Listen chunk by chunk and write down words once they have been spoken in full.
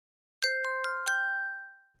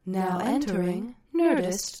Now entering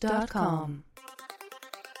Nerdist.com.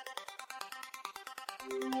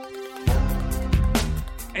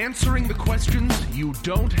 Answering the questions you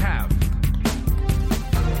don't have.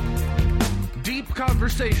 Deep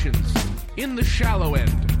conversations in the shallow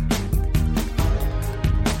end.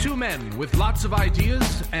 Two men with lots of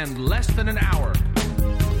ideas and less than an hour.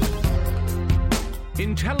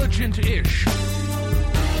 Intelligent-ish.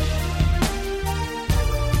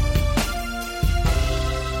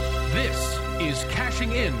 This is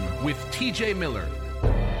Cashing In with TJ Miller.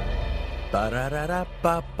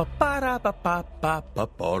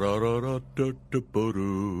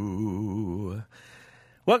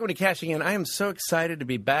 Welcome to Cashing In. I am so excited to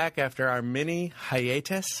be back after our mini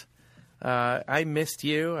hiatus. I missed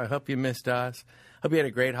you. I hope you missed us. Hope you had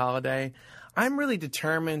a great holiday. I'm really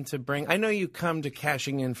determined to bring... I know you come to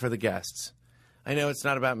Cashing In for the guests. I know it's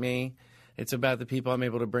not about me. It's about the people I'm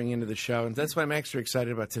able to bring into the show. And that's why I'm extra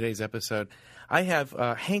excited about today's episode. I have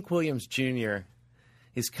Hank Williams Jr.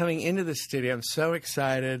 is coming into the studio. I'm so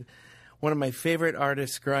excited. One of my favorite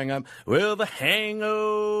artists growing up. Well, the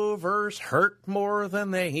hangovers hurt more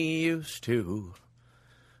than they used to.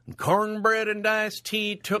 Cornbread and iced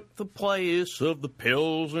tea took the place of the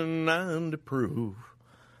pills and naan to prove.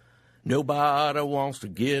 Nobody wants to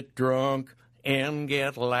get drunk and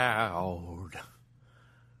get loud.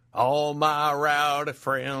 All my rowdy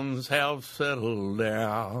friends have settled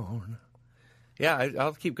down. Yeah,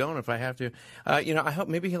 I'll keep going if I have to. I hope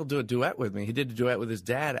maybe he'll do a duet with me. He did a duet with his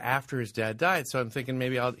dad after his dad died, so I'm thinking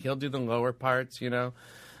maybe he'll do the lower parts. He'll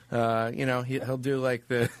do like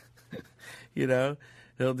the, he'll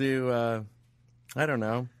do I don't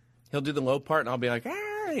know. He'll do the low part, and I'll be like,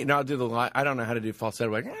 I'll do the I don't know how to do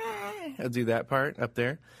falsetto. Like, I'll do that part up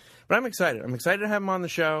there. But I'm excited. I'm excited to have him on the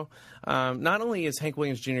show. Not only is Hank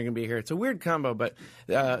Williams Jr. going to be here, it's a weird combo, but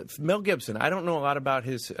Mel Gibson. I don't know a lot about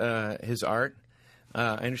his art.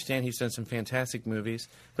 I understand he's done some fantastic movies,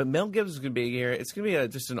 but Mel Gibson's going to be here. It's going to be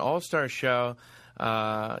just an all-star show.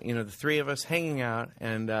 The three of us hanging out,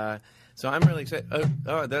 and so I'm really excited.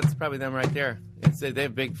 Oh, that's probably them right there. They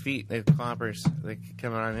have big feet. They have clompers. They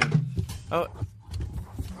come on in. Oh,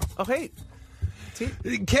 hey.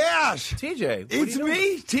 Cash! TJ, it's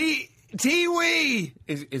me, T-Wee!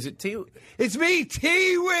 Is it T? It's me,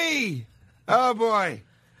 T-Wee! Oh, boy.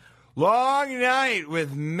 Long night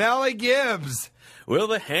with Melly Gibbs. Will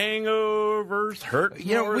the hangovers hurt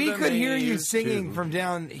more we than could they hear you used singing to? from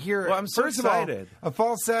down here. Well, I'm so First excited. Of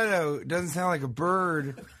all, a falsetto doesn't sound like a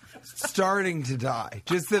bird starting to die.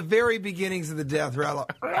 Just the very beginnings of the death rattle.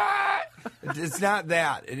 It's not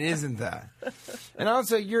that. It isn't that. And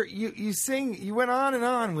also, you sing. You went on and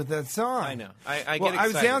on with that song. I know. I get excited. I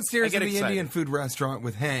was downstairs in the excited. Indian food restaurant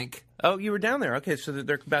with Hank. Oh, you were down there. Okay, so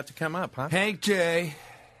they're about to come up, huh? Hank J.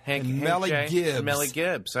 Hank Melly J. Gibbs. And Melly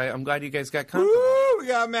Gibbs. I'm glad you guys got comfortable. Woo! We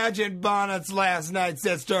got matching bonnets last night,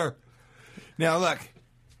 sister. Now, look.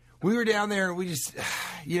 We were down there, and we just,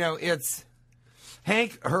 it's...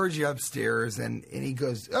 Hank heard you upstairs, and he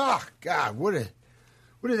goes, oh, God, what is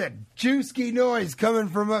that juicy noise coming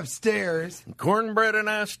from upstairs? Cornbread and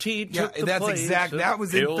iced tea took the place. That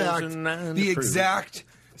was, in fact, the exact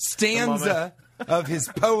stanza of his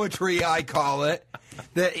poetry, I call it,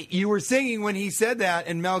 that you were singing when he said that,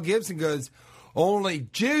 and Mel Gibson goes, only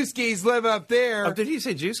Jewskis live up there. Oh, did he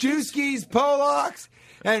say Jewskis? Jewskis, Polacks,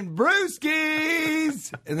 and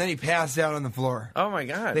Brewskis. And then he passed out on the floor. Oh, my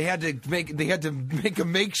God. They had to make a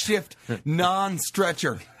makeshift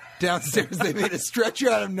naan-stretcher. Downstairs, they made a stretcher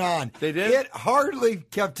out of naan. They did? It hardly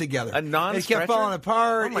kept together. A naan It stretcher? kept falling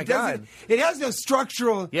apart. Oh, my God. It has no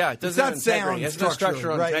structural... Yeah, it doesn't have it's not sound integrity. It has no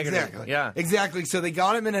structural right, integrity. exactly. Yeah. Exactly. So they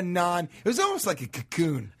got him in a naan. It was almost like a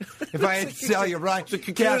cocoon, if I had to tell you, right? It's a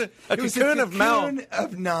cocoon, a cocoon of Mel. A cocoon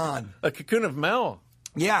of naan. A cocoon of Mel.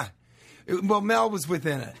 Yeah. Well, Mel was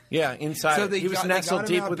within it. Yeah, inside. So he was nestled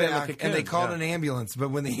deep within the cocoon. And they called an ambulance.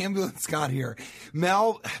 But when the ambulance got here,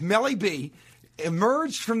 Melly B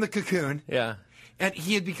emerged from the cocoon. Yeah. And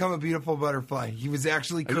he had become a beautiful butterfly. He was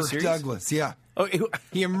actually Kirk Douglas. Yeah. Oh,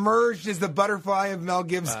 he emerged as the butterfly of Mel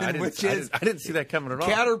Gibson, I didn't see that coming at all.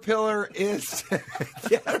 Caterpillar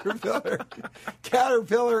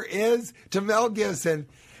is to Mel Gibson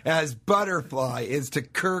as butterfly is to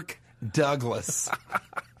Kirk Douglas.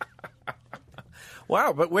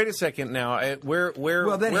 Wow, but wait a second now. Where then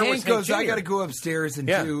where Hank goes, I got to go upstairs and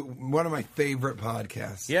Yeah. do one of my favorite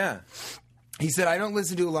podcasts. Yeah. He said, I don't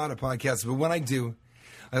listen to a lot of podcasts, but when I do,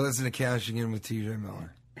 I listen to Cashing In with TJ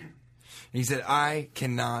Miller. And he said, I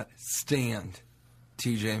cannot stand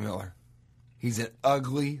TJ Miller. He's an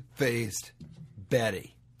ugly-faced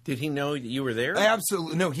Betty. Did he know you were there?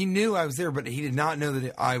 Absolutely. No, he knew I was there, but he did not know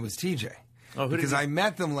that I was TJ. Oh, who because did you... I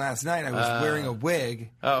met them last night. I was wearing a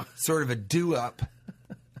wig, sort of a do-up,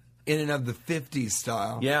 in and of the 50s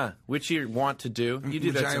style. Yeah, which you want to do. You do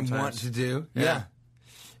which that sometimes. I want to do, yeah.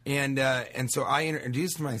 And so I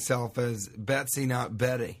introduced myself as Betsy, not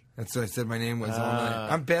Betty. That's what I said my name was all night.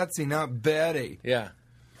 I'm Betsy, not Betty. Yeah.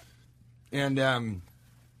 And,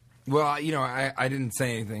 well, you know, I didn't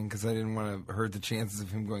say anything because I didn't want to hurt the chances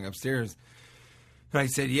of him going upstairs. And I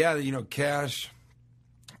said, yeah, you know, Cash,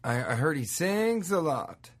 I heard he sings a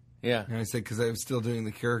lot. Yeah. And I said, because I was still doing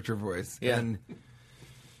the character voice. Yeah. And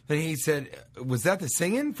he said, was that the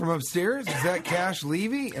singing from upstairs? Is that Cash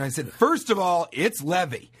Levy? And I said, first of all, it's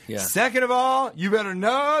Levy. Yeah. Second of all, you better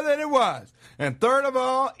know that it was. And third of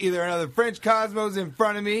all, either another French Cosmo's in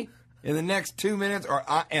front of me in the next 2 minutes, or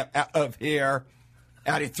I am out of here.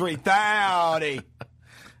 Out of 3,000.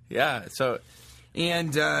 Yeah, so...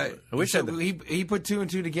 And he put two and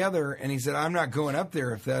two together, and he said, I'm not going up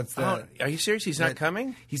there if that's that. Oh, are you serious? He's not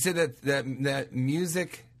coming? He said that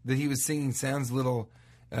music that he was singing sounds a little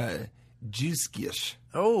juice-ish.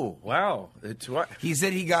 Oh, wow. It's what? He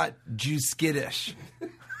said he got juice-skittish.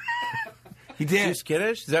 He did.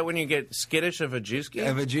 Juice-skittish? Is that when you get skittish of a juice-ski?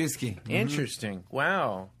 Of a juice-ski. Interesting.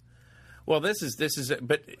 Wow. Well, this is,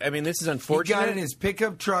 but I mean, this is unfortunate. He got in his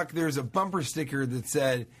pickup truck. There's a bumper sticker that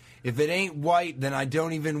said, if it ain't white, then I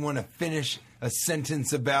don't even want to finish a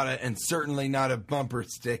sentence about it, and certainly not a bumper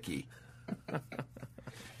sticky.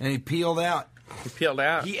 And he peeled out. He peeled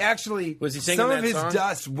out. He actually, was he singing some that of his song?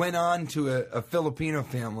 dust went on to a Filipino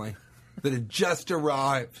family that had just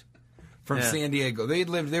arrived from San Diego. They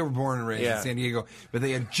were born and raised in San Diego, but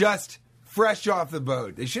they had just fresh off the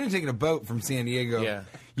boat. They shouldn't have taken a boat from San Diego. Yeah.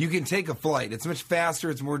 You can take a flight. It's much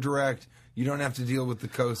faster. It's more direct. You don't have to deal with the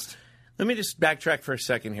coast. Let me just backtrack for a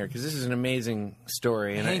second here, because this is an amazing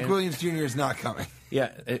story. And Hank Williams Jr. is not coming.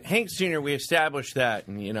 Yeah, Hank Jr., we established that.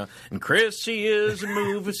 And, you know, and Chris, he is a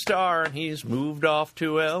movie star, and he's moved off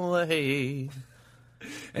to L.A.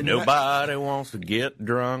 And nobody wants to get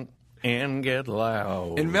drunk and get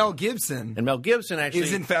loud. And Mel Gibson. Actually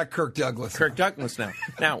is, in fact, Kirk Douglas. Kirk Douglas now.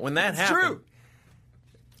 Now, when that happened... True.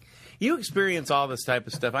 You experience all this type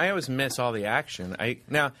of stuff. I always miss all the action.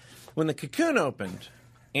 Now, when the Cocoon opened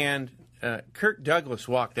and Kirk Douglas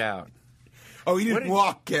walked out. Oh, he didn't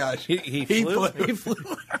walk, Cash. He flew. He flew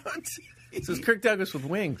out. So it's Kirk Douglas with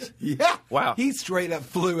wings. Yeah. Wow. He straight up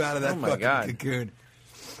flew out of that fucking Cocoon.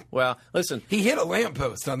 Well, listen. He hit a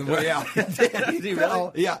lamppost on the way out. Did he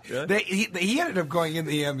really? Yeah. Really? He ended up going in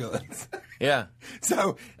the ambulance. Yeah.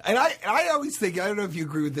 So, and I always think, I don't know if you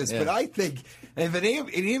agree with this, but I think if an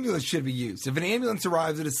ambulance should be used. If an ambulance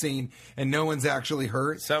arrives at a scene and no one's actually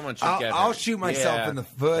hurt, someone should get hurt. I'll shoot myself in the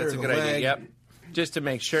foot or the leg. Idea. Yep. Just to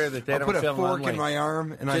make sure that they don't put feel a fork lonely. in my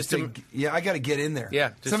arm, and I think, I got to get in there.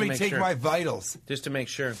 Yeah, somebody take my vitals. Just to make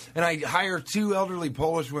sure. And I hire two elderly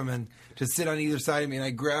Polish women to sit on either side of me, and I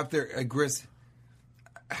grab their gristle.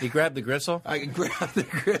 You grabbed the gristle? I grabbed the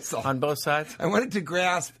gristle. On both sides? I wanted to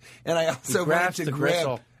grasp, and I also wanted to grip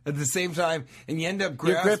gristle at the same time, and you end up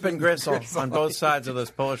grasping. You're gripping gristle on both sides of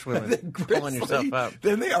those Polish women, pulling yourself up.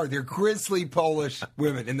 Then they're grisly Polish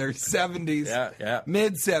women in their 70s,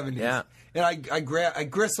 mid-70s. Yeah. And I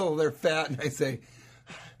gristle their fat, and I say,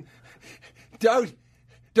 don't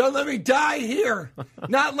let me die here.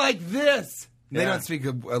 Not like this. They don't speak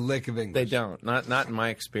a lick of English. They don't. Not in my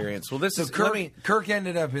experience. Well, this is Kirk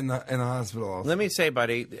ended up in the hospital also. Let me say,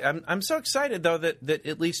 buddy, I'm so excited though that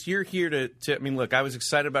at least you're here to. I mean, look, I was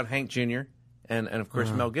excited about Hank Jr. and of course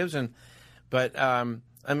Mel Gibson, but I'm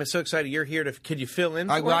so excited you're here to. Could you fill in?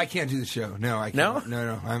 I can't do the show. No, I can't.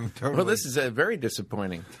 No. I'm totally. Well, this is very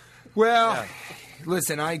disappointing. Well,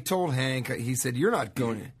 listen, I told Hank. He said, "You're not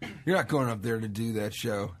going up there to do that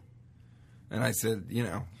show," and I said,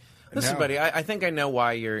 Listen, buddy, I think I know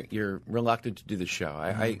why you're reluctant to do the show.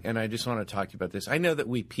 I just want to talk to you about this. I know that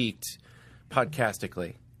we peaked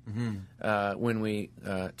podcastically when we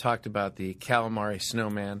talked about the calamari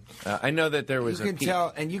snowman. I know that there was you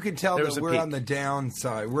can tell that we're on the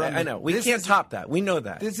downside. I know. We can't top that. We know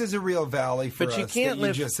that. This is a real valley for us. But you can't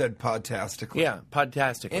live. You just said podcastically. Yeah,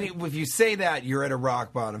 podcastically. And if you say that, you're at a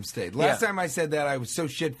rock bottom state. Last time I said that, I was so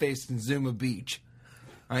shit-faced in Zuma Beach.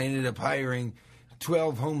 I ended up hiring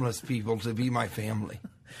 12 homeless people to be my family.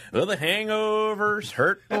 Well, the hangovers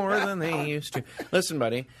hurt more than they used to. Listen,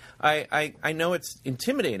 buddy, I know it's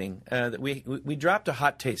intimidating that we dropped a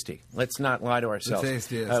hot tasty. Let's not lie to ourselves. The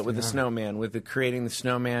tastiest, with the snowman, with the creating the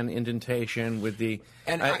snowman indentation, with the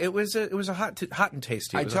it was a hot and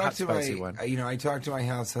tasty. It was a hot, spicy one. I talked to my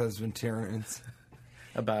house husband Terrence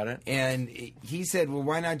about it, and he said, "Well,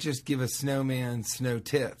 why not just give a snowman snow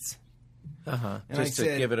tits?" Just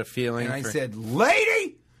to give it a feeling. And I said,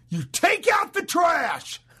 "Lady, You take out the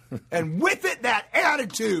trash, and with it, that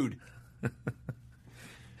attitude.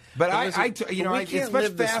 But it's much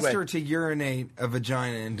faster to urinate a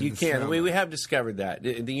vagina into the snow. We have discovered that.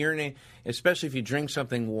 The urinate, especially if you drink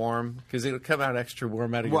something warm, because it'll come out extra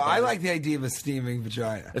warm out of your body. Well, I like the idea of a steaming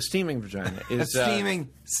vagina. A steaming vagina. A steaming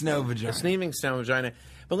snow vagina. A steaming snow vagina.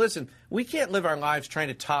 But listen, we can't live our lives trying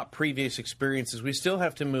to top previous experiences. We still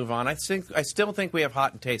have to move on. I still think we have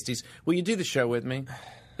hot and tasties. Will you do the show with me?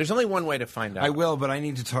 There's only one way to find out. I will, but I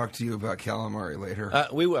need to talk to you about calamari later.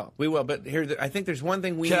 We will. But I think there's one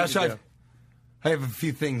thing we need to do. I have a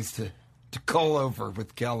few things to cull over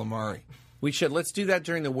with calamari. We should. Let's do that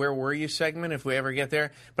during the Where Were You segment if we ever get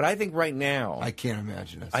there. But I think right now... I can't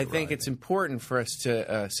imagine it. I think it's important for us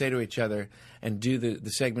to say to each other and do the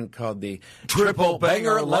segment called the Triple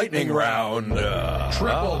Banger Lightning Round.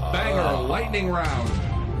 Triple Banger Lightning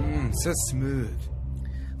Round. So smooth.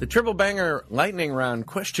 The Triple Banger Lightning Round.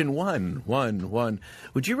 Question 1.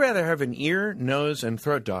 Would you rather have an ear, nose, and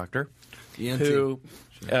throat doctor who...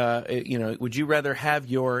 would you rather have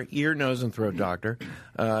your ear, nose, and throat doctor,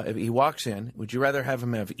 if he walks in, would you rather have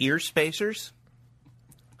him have ear spacers,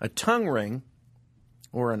 a tongue ring,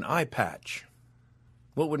 or an eye patch?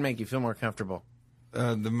 What would make you feel more comfortable?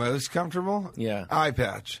 The most comfortable? Yeah. Eye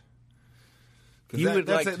patch.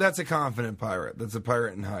 That's a confident pirate. That's a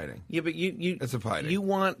pirate in hiding. Yeah, but that's a pirate. You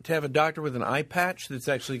want to have a doctor with an eye patch that's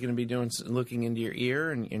actually going to be looking into your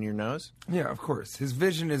ear and your nose? Yeah, of course. His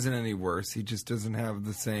vision isn't any worse. He just doesn't have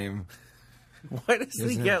the same. Why does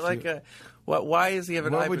he get why is he have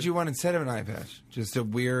an eye patch? What would you want instead of an eye patch? Just a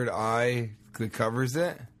weird eye that covers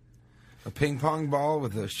it? A ping pong ball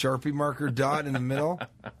with a Sharpie marker dot in the middle?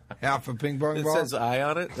 Half a ping pong ball? It says eye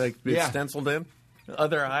on it? Like it's stenciled in?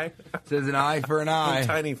 Other eye? Says an eye for an eye.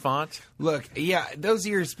 Tiny font. Look, those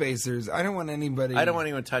ear spacers, I don't want anybody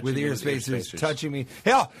touching with ear spacers touching me.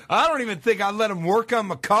 Hell, I don't even think I'd let them work on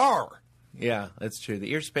my car. Yeah, that's true. The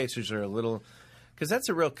ear spacers are a little... Because that's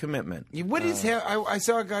a real commitment. I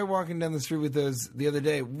saw a guy walking down the street with those the other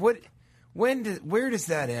day. Where does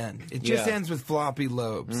that end? It just ends with floppy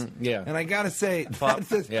lobes. And I got to say,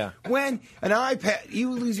 when an eye patch,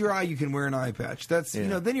 you lose your eye, you can wear an eye patch. That's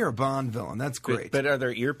then you're a Bond villain. That's great. But are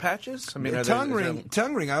there ear patches? I mean, tongue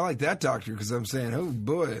ring. I like that, doctor, because I'm saying, oh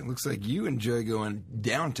boy, it looks like you enjoy going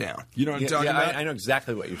downtown. You know what I'm talking about? I know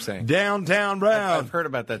exactly what you're saying. Downtown Brown. I've heard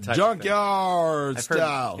about that type junkyard of thing.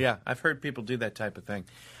 style. I've heard people do that type of thing.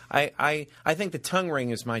 I think the tongue ring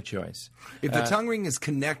is my choice. If the tongue ring is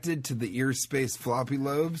connected to the ear space floppy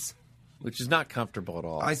lobes, which is not comfortable at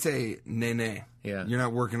all, I say nay. Yeah, you're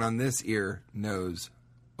not working on this ear, nose,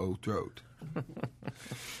 throat.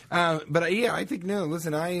 But I think no.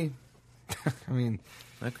 Listen, I mean,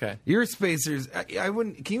 okay, ear spacers. I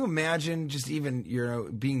wouldn't. Can you imagine just even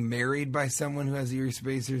being married by someone who has ear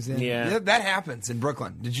spacers in? Yeah, that happens in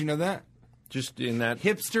Brooklyn. Did you know that? Just in that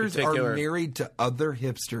hipsters particular... are married to other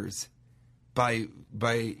hipsters by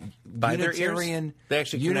their ears? They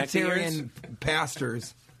actually Unitarian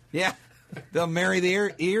pastors. Yeah, they'll marry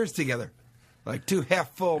the ears together, like 2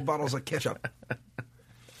 half-full bottles of ketchup.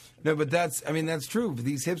 No, but that's true.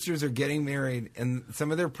 These hipsters are getting married, and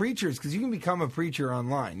some of their preachers, because you can become a preacher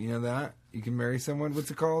online. You know that? You can marry someone.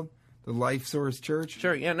 What's it called? The Life Source Church?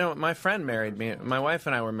 Sure, yeah, no, my friend married me. My wife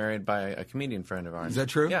and I were married by a comedian friend of ours. Is that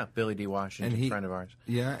true? Yeah, Billy D. Washington, friend of ours.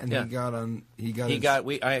 Yeah, and I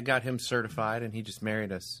got him certified, and he just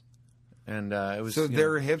married us. And it was... So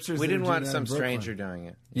there are hipsters we didn't want some stranger doing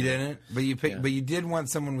it. You didn't? But you did want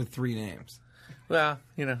someone with 3 names. Well,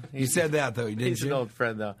 You said that, though, didn't you? He's an old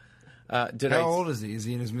friend, though. How old is he? Is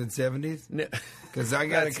he in his mid-70s? No. Because I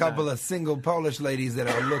got a couple of single Polish ladies that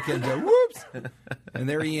I look into, whoops, and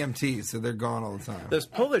they're EMTs, so they're gone all the time. Those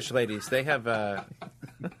Polish ladies, they have...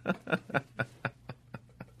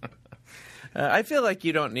 I feel like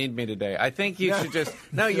you don't need me today. I think you should just...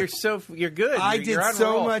 No, you're good. You're on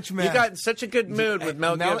so roll. much math. You got in such a good mood with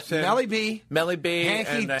Mel Gibson. Melly B.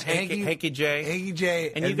 Hanky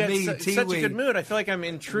J. And you got such a good mood. I feel like I'm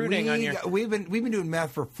intruding on your... We've been doing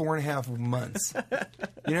math for 4.5 months.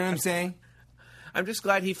 You know what I'm saying? I'm just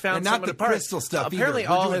glad he found and not the crystal stuff. Apparently,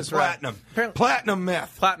 either. all his platinum, platinum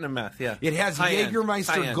meth, platinum meth. Yeah, it has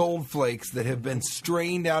Jägermeister gold flakes that have been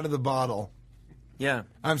strained out of the bottle. Yeah,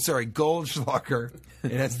 I'm sorry, Goldschlager.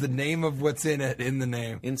 It has the name of what's in it in the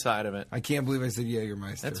name inside of it. I can't believe I said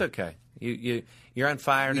Jägermeister. That's okay. You're on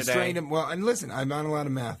fire today. Strained them well, and listen, I'm on a lot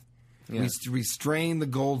of meth. Yeah. We strain the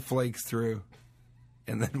gold flakes through,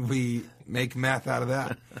 and then we make meth out of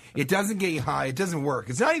that. It doesn't get you high. It doesn't work.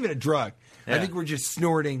 It's not even a drug. Yeah. I think we're just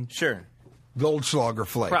snorting Goldschlager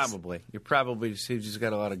flakes. Probably. You're probably just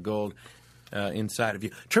got a lot of gold. inside of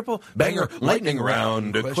you. Triple banger lightning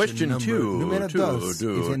round. Question number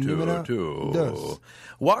two.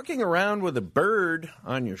 Walking around with a bird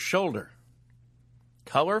on your shoulder.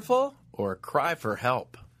 Colorful or a cry for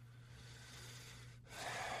help?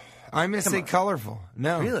 I'm going to say colorful.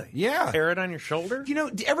 No. Really? Yeah. Parrot on your shoulder? You know,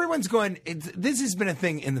 everyone's going, this has been a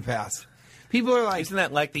thing in the past. People are like, isn't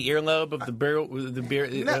that like the earlobe of the barrel, of the barrel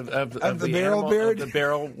beard, of the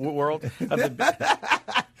barrel world, of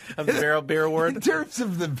the barrel beer award? In terms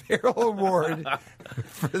of the barrel award,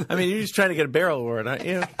 I mean, you're just trying to get a barrel award, aren't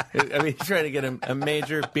you? I mean, you're trying to get a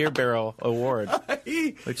major beer barrel award,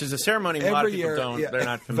 which is a ceremony a lot of people don't. Yeah, they're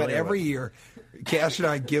not familiar. But every year, Cash and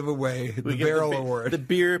I give away the barrel award, the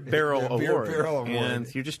beer barrel award, barrel award,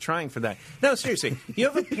 and you're just trying for that. No, seriously, you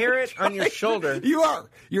have a parrot on your shoulder. You are.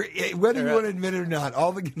 Whether you want to admit it or not,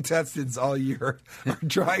 all the contestants all year are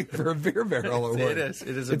trying for a beer barrel award. It is.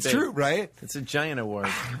 It is. It's true, right? It's a giant award.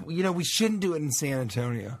 You know, we shouldn't do it in San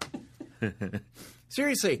Antonio.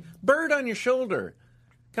 Seriously, bird on your shoulder.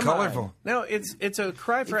 Come colorful. On. No, it's a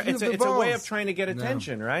cry for it's a way of trying to get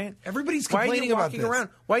attention, right? Everybody's complaining about this.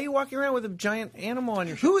 Why are you walking around with a giant animal on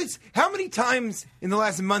your shoulder? How many times in the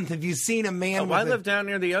last month have you seen a man with I live down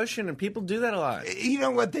near the ocean, and people do that a lot. You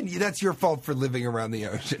know what? Then that's your fault for living around the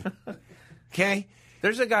ocean. Okay?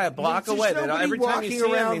 There's a guy a block away that every time you see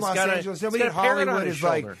him, he's got nobody in Hollywood is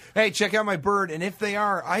like, hey, check out my bird. And if they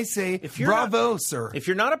are, I say, bravo, sir. If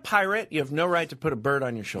you're not a pirate, you have no right to put a bird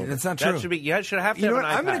on your shoulder. That's not true. That should be, you should have to have an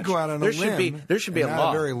eye patch. I'm going to go out on a limb. There should be a law.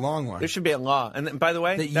 A very long one. There should be a law. And by the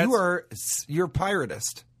way, you're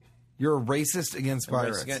piratist. You're a racist against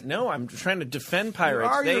pirates. No, I'm trying to defend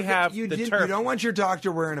pirates. They have the turf. You don't want your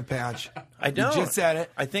doctor wearing a patch. I don't. You just said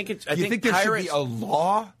it. I think it's. Do you think there should be a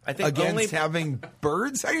law against having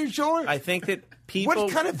birds on your shoulder? I think that people.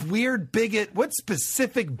 What kind of weird bigot? What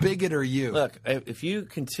specific bigot are you? Look, if you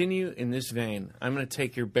continue in this vein, I'm going to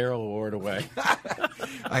take your barrel award away.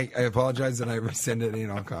 I apologize and I rescind it in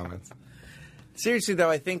all comments. Seriously, though,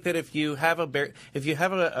 I think that if you have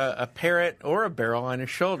a parrot or a barrel on your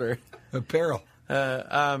shoulder, a barrel,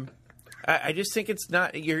 I just think it's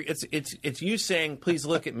not. It's you saying, "Please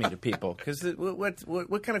look at me" to people, because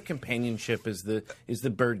what kind of companionship is the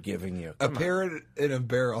bird giving you? Come on. Parrot in a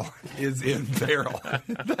barrel is in barrel.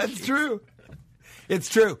 That's true. It's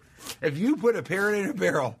true. If you put a parrot in a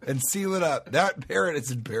barrel and seal it up, that parrot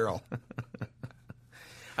is in barrel.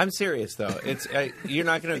 I'm serious, though. You're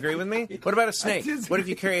not going to agree with me? What about a snake? What if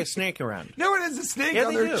you carry a snake around? No one has a snake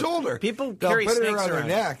on their shoulder. People carry snakes around their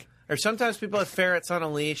neck. Or sometimes people have ferrets on a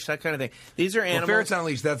leash, that kind of thing. These are animals. Well, ferrets on a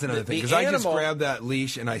leash, that's another thing. Because I just grab that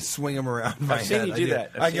leash and I swing them around my head. I've seen you do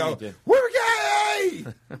that. I go, we're gay!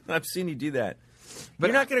 I've seen you do that. But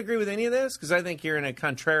you're not going to agree with any of this? Because I think you're in a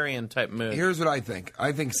contrarian type mood. Here's what I think.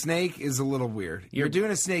 I think snake is a little weird. You're doing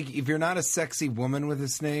a snake, if you're not a sexy woman with a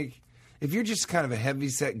snake, if you're just kind of a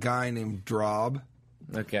heavyset guy named Drob.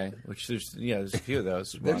 Okay, which there's a few of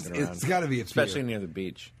those walking around. It's got to be a few. Especially near the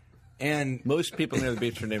beach. And most people near the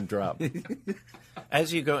beach are named Drop.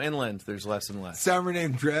 As you go inland, there's less and less. Some are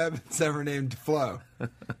named Dreb, some are named Flo.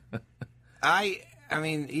 I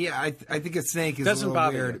think a snake is Doesn't a little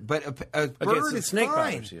bother weird, you. but a bird is snake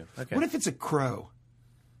fine. Bothers you. Okay. What if it's a crow?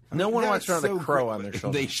 No one wants to run a crow on their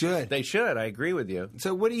shoulder. They should. They should. I agree with you.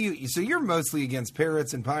 So you're mostly against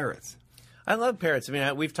parrots and pirates. I love parrots. I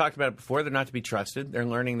mean, we've talked about it before. They're not to be trusted. They're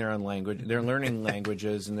learning their own language. They're learning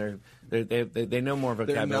languages, and they know more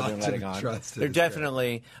vocabulary than letting on. They're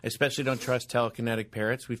definitely, especially don't trust telekinetic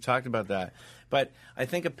parrots. We've talked about that. But I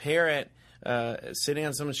think a parrot sitting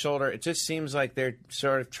on someone's shoulder, it just seems like they're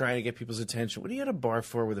sort of trying to get people's attention. What are you at a bar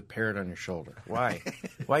for with a parrot on your shoulder? Why?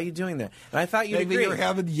 Why are you doing that? And I thought you'd agree. Maybe you're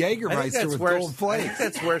having Jägermeister with gold flakes. I think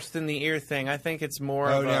that's worse than the ear thing. I think it's more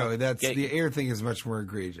the ear thing is much more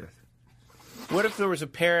egregious. What if there was a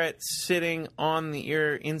parrot sitting on the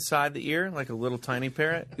ear, inside the ear, like a little tiny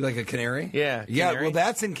parrot? Like a canary? Yeah. Yeah, well,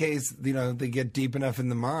 that's in case, they get deep enough in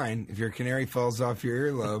the mine. If your canary falls off your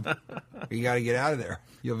earlobe, you got to get out of there.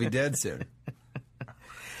 You'll be dead soon.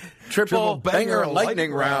 Triple banger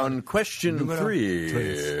lightning round. Question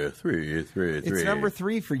 3. Three. It's number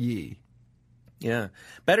 3 for ye. Yeah.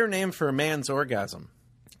 Better name for a man's orgasm.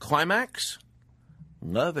 Climax?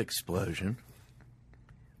 Love explosion?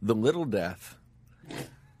 The little death?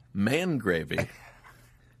 Man gravy?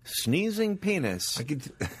 Sneezing penis?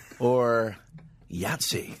 Or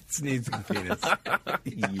Yahtzee? Sneezing penis.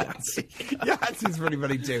 Yahtzee. Yahtzee's pretty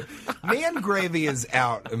funny, too. Man gravy is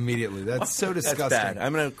out immediately. That's so disgusting. That's bad.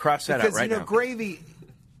 I'm going to cross that out right now. Because, gravy,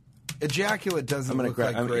 ejaculate doesn't look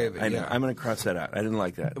like gravy. I know. I'm going to cross that out. I didn't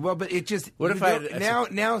like that. Well, but it just... What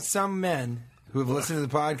if now some men who have listened to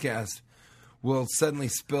the podcast will suddenly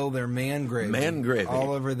spill their man gravy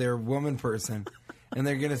all over their woman person. And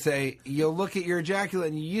they're going to say, you'll look at your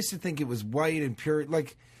ejaculate, and you used to think it was white and pure,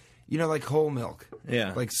 like whole milk.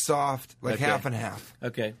 Yeah. Like soft, like half and half.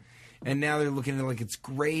 Okay. And now they're looking at it like it's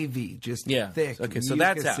gravy, just thick. Okay, so you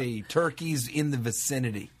that's can out. see turkeys in the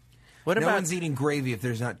vicinity. What no about one's eating gravy if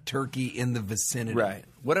there's not turkey in the vicinity. Right.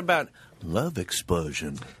 What about love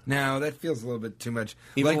explosion? No, that feels a little bit too much.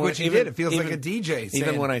 Even like what you did, it feels like a DJ saying,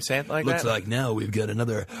 even when I say it like looks that? like now we've got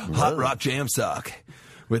another hot rock jam sock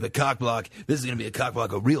with a cock block. This is going to be a cock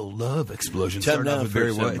block, a real love explosion. Time Starting now off with for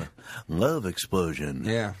Barry some White. love explosion.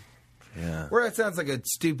 Yeah. Yeah. Or it sounds like a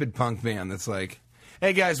stupid punk band that's like,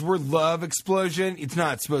 hey guys, we're Love Explosion. It's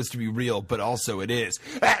not supposed to be real, but also it is.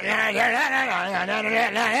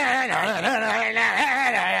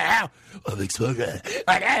 Love Explosion.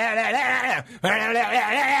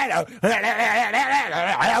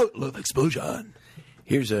 Love Explosion.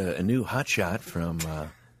 Here's a new hot shot from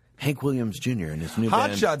Hank Williams Jr. and his new Hot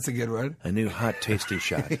band. Shot's a good one. A new hot tasty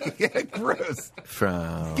shot Yeah, gross.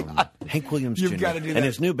 from Hank Williams You've Jr. gotta do and that.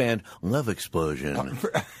 his new band Love Explosion.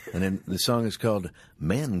 And then the song is called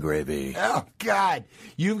Man Gravy. Oh, God.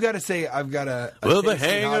 You've got to say, I've got a Well, the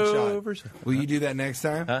tasty hot hangovers. shot. Will you do that next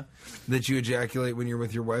time? Huh? That you ejaculate when you're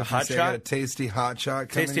with your wife? A hot You say, shot? I got a tasty hot shot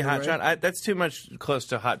coming Tasty your hot way? shot. That's too much close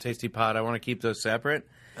to hot tasty pot. I want to keep those separate.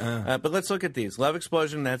 But let's look at these. Love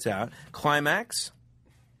Explosion, that's out. Climax.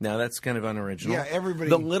 Now that's kind of unoriginal. Yeah, everybody.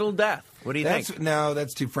 The Little Death. What do you think? No,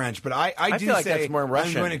 that's too French. But I do feel like say that's more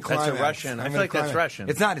Russian. I'm going to That's a climax. Russian. I I'm feel gonna like that's climax. Russian.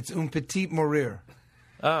 It's not. It's un petit mourir.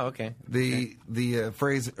 Oh, okay. The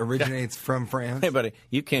phrase originates from France. Hey, buddy,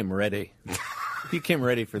 you came ready. You came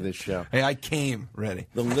ready for this show. Hey, I came ready.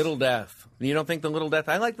 The Little Death. You don't think The Little Death?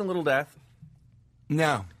 I like The Little Death.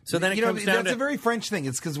 No. So then it comes down that's to- a very French thing.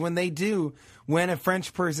 It's because when a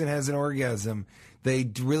French person has an orgasm, they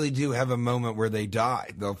really do have a moment where they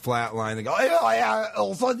die. They'll flatline. They go,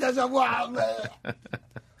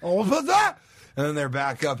 and then they're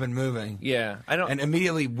back up and moving. Yeah, I don't. And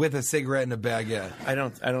immediately with a cigarette and a baguette. I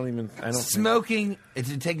don't think- Smoking,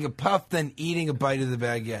 it's taking a puff, then eating a bite of the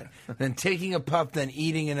baguette. Then taking a puff, then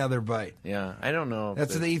eating another bite. Yeah, I don't know. if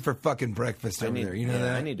That's what they eat for fucking breakfast over there. You know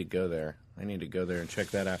that? I need to go there. I need to go there and check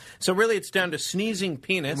that out. So really, it's down to sneezing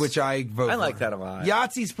penis, Which I vote for. I like that a lot.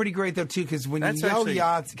 Yahtzee's pretty great, though, too, because when That's you yell actually-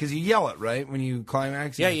 Yahtzee, because you yell it, right? When you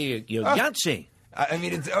climax? Yeah, you Yahtzee. I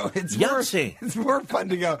mean, it's Yahtzee. it's more fun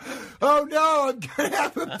to go, oh, no, I'm going to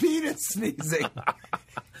have a penis sneezing.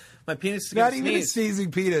 My penis is Not gonna even a sneeze.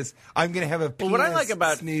 sneezing penis. I'm going to have a penis Well, what I like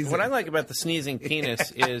sneezing. about the sneezing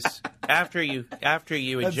penis is after you That's gotta be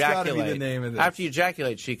ejaculate. the name of this. After you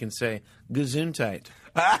ejaculate, she can say "Gesundheit."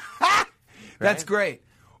 That's great.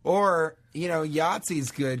 Or,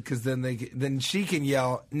 Yahtzee's good because then she can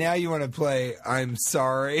yell, now you want to play I'm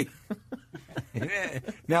sorry.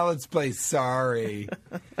 Now let's play sorry.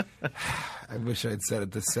 I wish I'd said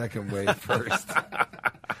it the second way first.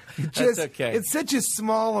 That's okay. It's such a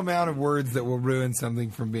small amount of words that will ruin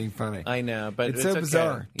something from being funny. I know, but it's so okay.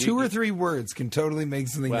 bizarre. You- 2 or 3 words can totally make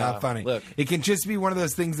something Well, not funny. look. It can just be one of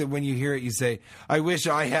those things that when you hear it, you say, I wish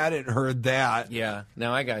I hadn't heard that. Yeah,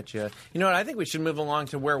 now I got you. You know what? I think we should move along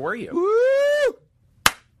to Where Were You? Woo!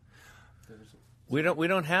 We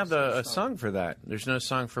don't have a song for that. There's no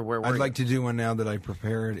song for Where Were You. I'd like to do one now that I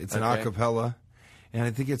prepared. It's an Okay. a cappella, and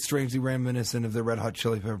I think it's strangely reminiscent of the Red Hot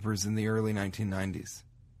Chili Peppers in the early 1990s.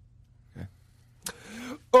 Okay.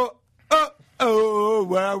 Oh,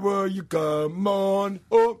 where were you? Come on,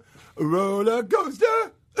 oh, a roller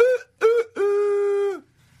coaster.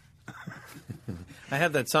 I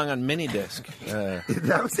have that song on mini disc.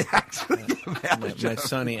 That was actually a my mashup.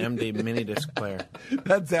 Sony MD mini disc player.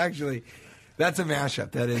 That's a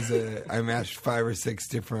mashup. That is I mashed 5 or 6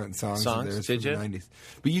 different songs. Songs? Of theirs Did from you? the 90s.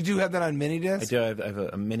 But you do have that on mini disc? I do. I have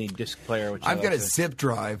a mini disc player. Which I've I got a like to- zip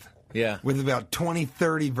drive. Yeah. With about 20,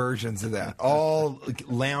 30 versions of that. All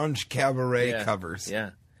lounge cabaret covers.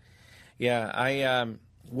 Yeah. Yeah. I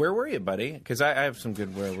where were you, buddy? Because I have some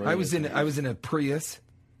good where were you. I was in a Prius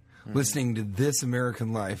listening to This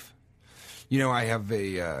American Life. I have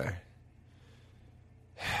a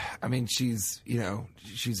she's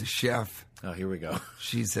a chef. Oh, here we go.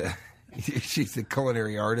 She's a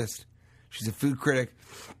culinary artist. She's a food critic.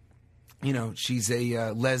 She's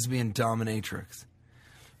a lesbian dominatrix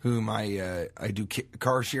whom I do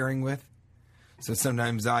car sharing with. So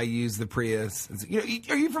sometimes I use the Prius.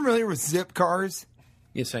 Are you familiar with Zip cars?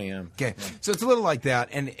 Yes, I am. Okay, so it's a little like that,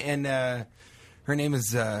 and her name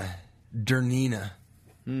is Dernina.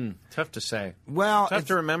 Tough to say. Well, Tough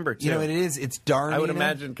to remember, too. it is. It's Darnina. I would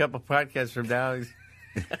imagine a couple podcasts from now.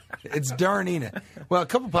 It's Darnina. Well, a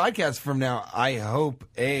couple podcasts from now, I hope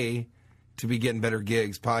to to be getting better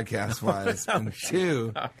gigs podcast-wise. And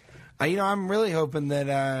two, I'm really hoping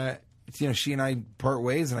that, she and I part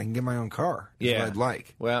ways and I can get my own car. Is what I'd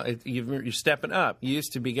like. Well, you're stepping up. You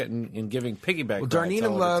used to be getting and giving piggyback rides Darnina all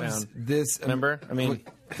over loves town. this. Remember? I mean,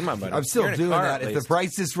 come on, buddy. I'm still You're in a doing car, that. at If least. the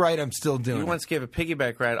price is right, I'm still doing it. You once gave a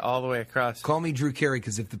piggyback ride all the way across. Call me Drew Carey,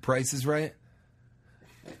 because if the price is right,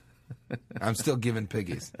 I'm still giving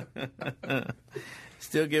piggies.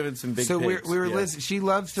 Still giving some big So pigs. we were listening. She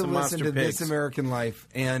loves to Some listen monster to pigs. This American Life,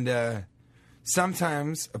 and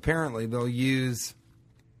sometimes, apparently, they'll use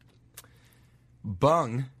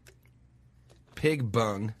pig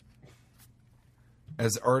bung,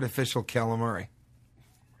 as artificial calamari.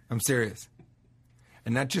 I'm serious.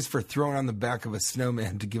 And not just for throwing on the back of a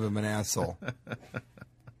snowman to give him an asshole.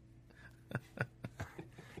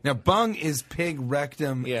 Now, bung is pig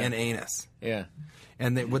rectum and anus. Yeah.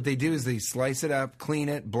 And what they do is they slice it up, clean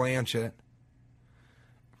it, blanch it,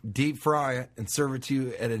 deep fry it, and serve it to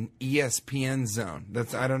you at an ESPN zone.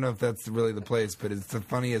 I don't know if that's really the place, but it's the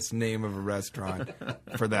funniest name of a restaurant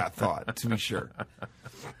for that thought, to be sure.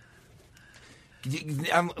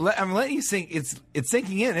 I'm letting you sink. It's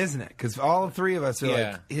sinking in, isn't it? Because all three of us are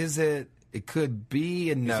like, is it? It could be,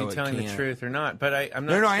 and no, Is he telling it can't. the truth or not? But I'm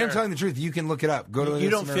not No, sure. I am telling the truth. You can look it up. Go to You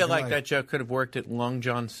don't This feel American like Life. that joke could have worked at Long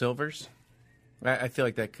John Silver's? I feel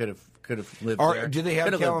like that could have lived there. Do they have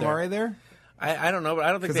Could lived calamari there? I don't know, but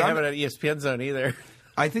I don't think 'Cause they have it at ESPN Zone either.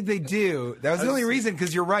 I think they do. That was the only reason,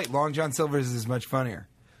 because you're right. Long John Silver's is much funnier.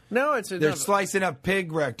 No, They're slicing up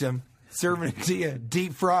pig rectum, serving it to you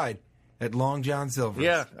deep fried at Long John Silver's.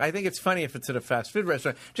 Yeah, I think it's funny if it's at a fast food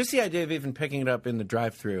restaurant. Just the idea of even picking it up in the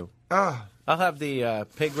drive-through. I'll have the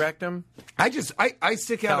pig rectum. I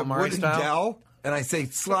stick out a Calamari wooden style? dowel and I say,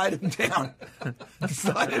 slide him down.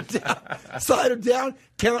 Slide him down. Slide him down,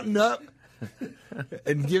 counting up,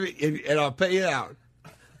 and give it, and I'll pay it out.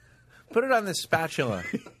 Put it on the spatula.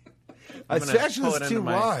 A spatula's too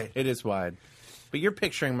wide. It is wide. But you're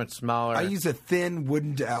picturing much smaller. I use a thin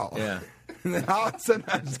wooden dowel. Yeah. And then I'll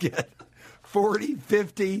sometimes get 40,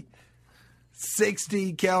 50,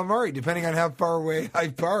 60 calamari, depending on how far away I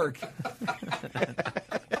park.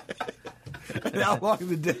 And how long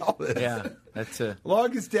the dowel is. Yeah, that's a...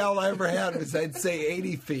 Longest dowel I ever had was, I'd say,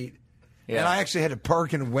 80 feet. Yeah. And I actually had to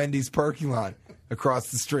park in a Wendy's parking lot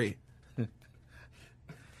across the street.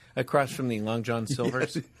 Across from the Long John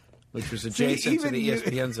Silver's, which was adjacent to the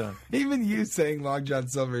ESPN Zone. Even you saying Long John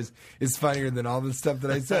Silver's is funnier than all the stuff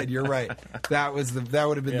that I said. You're right. That would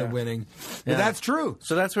have been the winning. But that's true.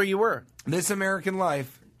 So that's where you were. This American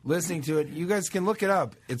Life, listening to it, you guys can look it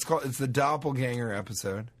up. It's the Doppelganger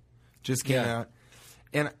episode. Just came out.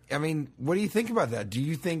 And, I mean, what do you think about that? Have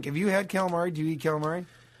you had calamari? Do you eat calamari?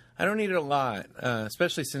 I don't eat it a lot,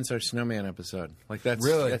 especially since our snowman episode. Like that's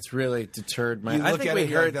really deterred my. You I look think at we it,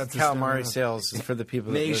 you're heard like, that's a calamari snowman. sales is for the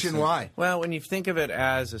people that Nationwide. listen. Well, when you think of it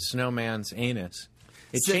as a snowman's anus,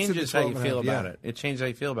 it 6 of the changes how you 12 feel and a half, about it. It changes how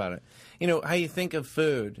you feel about it. You know how you think of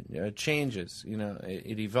food changes. You know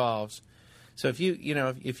it evolves. So if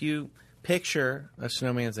you picture a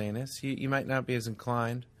snowman's anus, you might not be as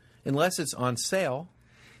inclined unless it's on sale.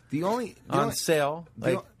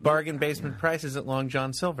 Bargain basement prices at Long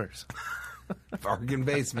John Silver's. Bargain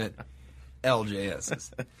basement,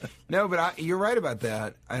 LJS's. No, but you're right about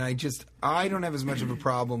that. And I don't have as much of a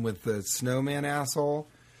problem with the snowman asshole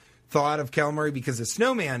thought of calamari, because the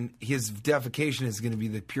snowman, his defecation is going to be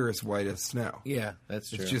the purest, whitest snow. Yeah, that's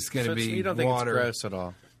true. It's just going to be you don't think water. It's gross at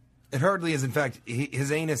all. It hardly is. In fact,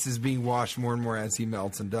 his anus is being washed more and more as he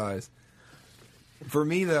melts and dies. For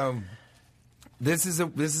me, though, this is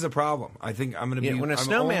a problem. I think I'm going to be. When a I'm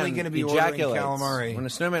snowman only going to be ordering ejaculates, calamari. when a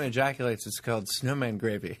snowman ejaculates, it's called snowman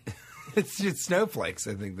gravy. It's just snowflakes,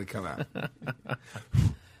 I think, that come out.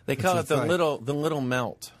 They call it That's a the little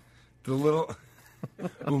melt. The little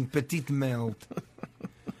un petit melt.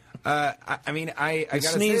 I The gotta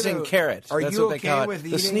sneezing say, though, carrot. Are That's you what okay they call with it.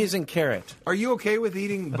 eating? The sneezing carrot. Are you okay with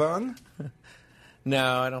eating bung?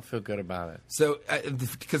 No, I don't feel good about it. So,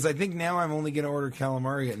 because I think now I'm only going to order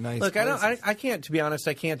calamari at nice Look, places. I can't. To be honest,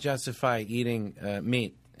 I can't justify eating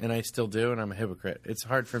meat, and I still do, and I'm a hypocrite. It's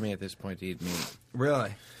hard for me at this point to eat meat.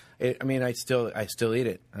 Really? I still eat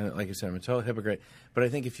it. Like I said, I'm a total hypocrite. But I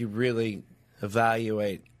think if you really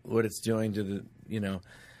evaluate what it's doing to the,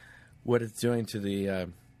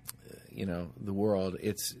 the world,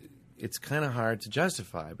 it's kind of hard to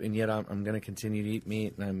justify, and yet I'm going to continue to eat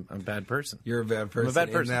meat, and I'm a bad person. You're a bad person. I'm a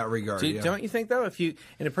bad person in that regard. So don't you think though? If you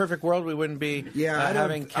in a perfect world, we wouldn't be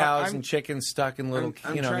having cows and chickens stuck in little.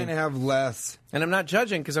 I'm trying to have less. And I'm not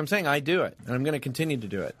judging because I'm saying I do it, and I'm going to continue to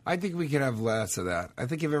do it. I think we could have less of that. I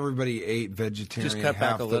think if everybody ate vegetarian, just cut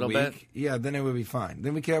back a little bit. Yeah, then it would be fine.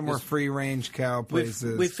 Then we could have more free range cow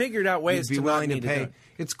places. We figured out ways to not need to pay.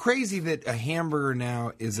 It's crazy that a hamburger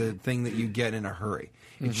now is a thing that you get in a hurry.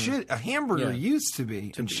 It should. A hamburger used to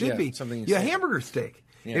be and should be something. Hamburger steak.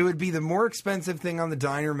 Yeah. It would be the more expensive thing on the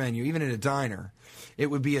diner menu, even in a diner. It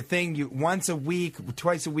would be a thing you once a week,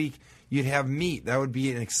 twice a week. You'd have meat. That would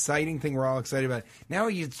be an exciting thing. We're all excited about it. Now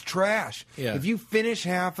it's trash. Yeah. If you finish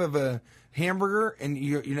half of a hamburger and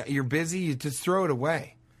you're busy, you just throw it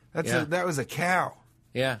away. That was a cow.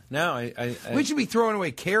 Yeah. No, we should be throwing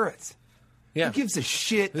away carrots. Yeah. Who gives a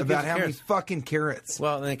shit about how many fucking carrots?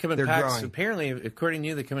 Well, they come in packs. Growing. Apparently, according to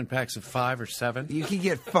you, they come in packs of 5 or 7. You can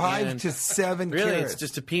get 5 to 7 really, carrots. It's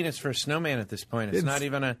just a penis for a snowman at this point. It's not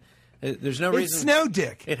even a... There's no reason. It's snow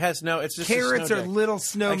dick. It has no. It's just carrots a snow are little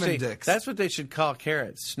snowman dicks. That's what they should call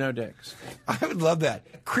carrots. Snow dicks. I would love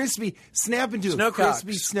that. Crispy. Snap into a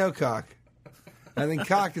crispy snow cock. I think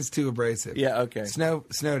cock is too abrasive. Yeah. Okay. Snow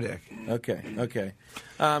dick. Okay.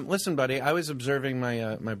 Listen, buddy. I was observing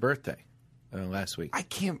my birthday last week. I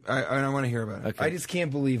can't. I don't want to hear about it. Okay. I just can't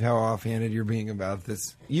believe how offhanded you're being about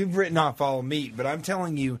this. You've written off all meat, but I'm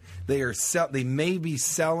telling you, they may be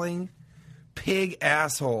selling pig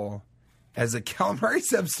asshole as a calamari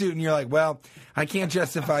substitute, and you're like, well, I can't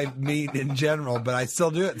justify meat in general, but I still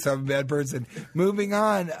do it, so I'm a bad person. Moving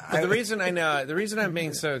on. The reason I'm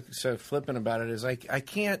being so flippant about it is I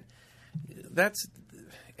can't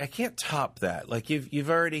top that. Like you've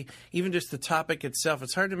already, even just the topic itself,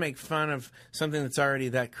 it's hard to make fun of something that's already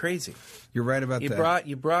that crazy. You're right about that.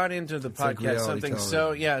 You brought into the podcast like something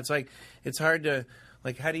television. it's like it's hard to,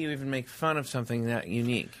 like, how do you even make fun of something that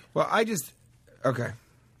unique? Well, okay.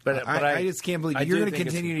 But I just can't believe you're going to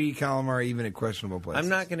continue to eat calamari even at questionable places. I'm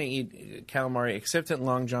not going to eat calamari except at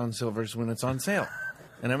Long John Silver's when it's on sale.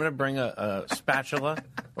 And I'm going to bring a spatula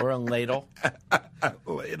or a ladle.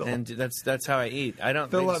 Ladle. And that's how I eat. I don't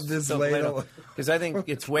fill up this ladle because I think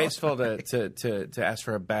it's wasteful to ask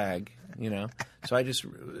for a bag, So I just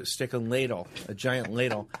stick a giant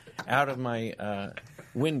ladle out of my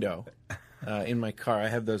window in my car. I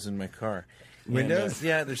have those in my car. Windows?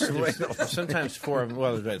 And, there's sometimes 4 of them.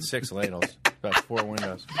 Well, there's about 6 ladles, about 4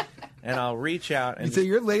 windows. And I'll reach out and so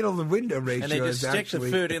your ladle to window ratio and they just stick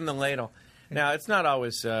actually... the food in the ladle. Now it's not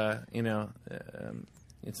always it's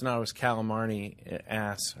not always calamari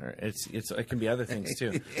ass, or it can be other things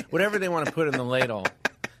too. Whatever they want to put in the ladle.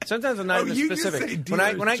 Sometimes I'm not even specific. When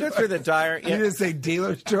I go through the dyer, you just say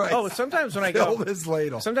dealer's choice. Oh, sometimes when I fill this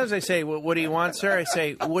ladle. Sometimes I say, well, "What do you want, sir?" I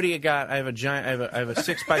say, "What do you got?" I have a giant. I have a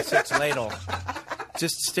 6x6 ladle.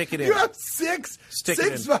 Just stick it in. You have 6 Stick 6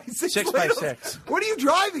 it in. by 6 6 ladles? by 6. What are you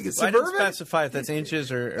driving? A Suburban? I didn't specify if that's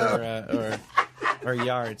inches or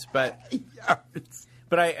yards, but yards.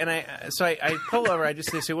 But I pull over. I just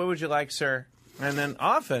say, "What would you like, sir?" And then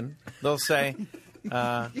often they'll say,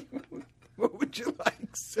 "What would you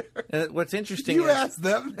like, sir?" What's interesting you is... ask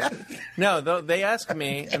them that? No, they ask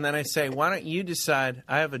me, and then I say, "Why don't you decide?"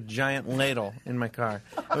 I have a giant ladle in my car.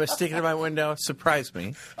 I would stick it in my window, surprise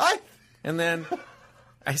me. And then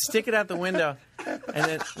I stick it out the window, and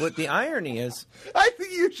then what the irony is... I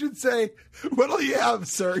think you should say, "What'll you have,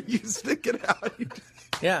 sir?" You stick it out.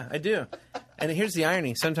 Yeah, I do. And here's the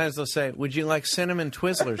irony. Sometimes they'll say, "Would you like cinnamon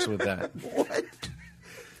Twizzlers with that?" What?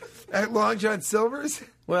 At Long John Silver's?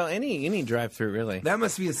 Well, any drive-through, really. That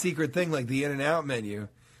must be a secret thing, like the In-N-Out menu,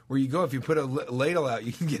 where you go, if you put a ladle out,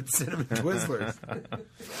 you can get cinnamon Twizzlers.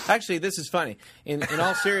 Actually, this is funny. In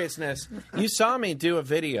all seriousness, you saw me do a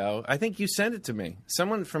video. I think you sent it to me.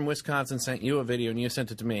 Someone from Wisconsin sent you a video, and you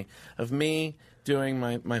sent it to me, of me doing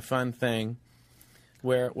my fun thing,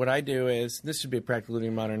 where what I do is, this should be a Practical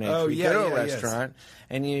Living Modern Age. You go to a restaurant,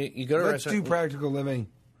 and you go to a restaurant. Let's do Practical Living.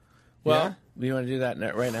 Well, do you want to do that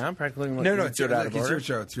right now? Practical Living. No, it's your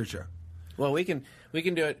show. It's your show. Well, we can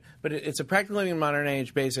do it, but it's a Practical Living Modern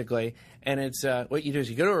Age basically, and it's what you do is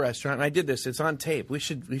you go to a restaurant, and I did this. It's on tape. We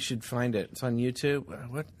should find it. It's on YouTube.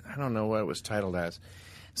 I don't know what it was titled as.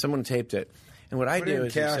 Someone taped it, and what I do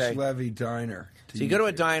is Cash you say, Levy Diner. So you go to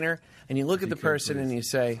a diner and you look at the person and you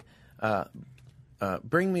say,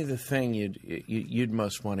 "Bring me the thing you'd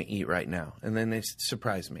most want to eat right now," and then they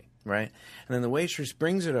surprise me. Right, and then the waitress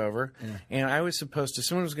brings it over, and I was supposed to.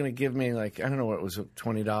 Someone was going to give me I don't know what it was,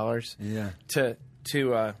 $20. Yeah.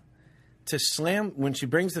 To slam when she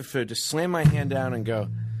brings the food, to slam my hand down and go,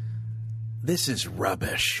 "This is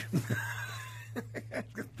rubbish."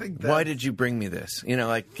 Why did you bring me this? You know,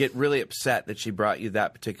 like get really upset that she brought you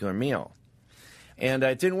that particular meal. And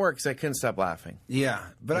it didn't work because I couldn't stop laughing. Yeah,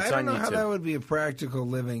 but It's I don't on know how YouTube. that would be a practical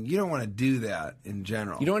living. You don't want to do that in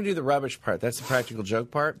general. You don't want to do the rubbish part. That's the practical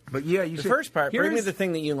joke part. But yeah, you the should. first part, bring me Here's- the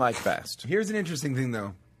thing that you like best. Here's an interesting thing,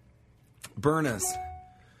 though. Bernice,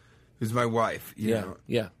 who's my wife, you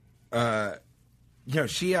know,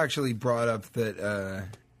 she actually brought up that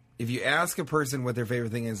if you ask a person what their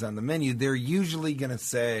favorite thing is on the menu, they're usually going to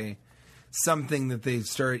say something that they've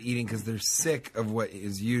started eating because they're sick of what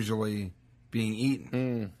is usually being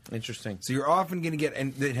eaten. Interesting. So you're often going to get,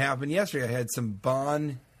 and it happened yesterday. I had some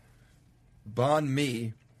banh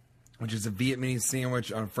mi, which is a Vietnamese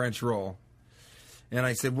sandwich on a French roll. And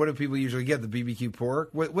I said, what do people usually get? The BBQ pork?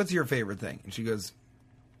 What's your favorite thing? And she goes,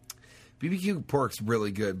 BBQ pork's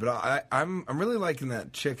really good, but I'm really liking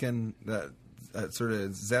that chicken, that sort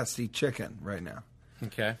of zesty chicken right now.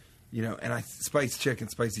 Okay. You know, and spicy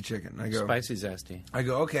chicken. I go, Spicy zesty. I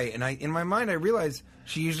go, okay. And in my mind, I realize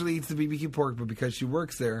she usually eats the BBQ pork, but because she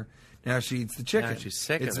works there, now she eats the chicken. Now she's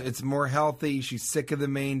sick of it. It's more healthy. She's sick of the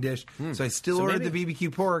main dish. So I still So ordered maybe- the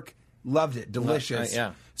BBQ pork. Loved it. Delicious.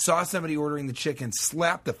 yeah. Saw somebody ordering the chicken,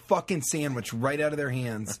 slapped the fucking sandwich right out of their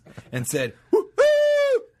hands, and said,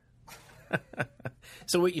 woo-hoo!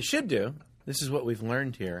 So what you should do, this is what we've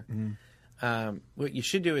learned here, what you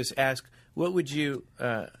should do is ask, what would you,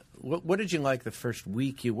 what did you like the first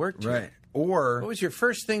week you worked here? Right. Or What was your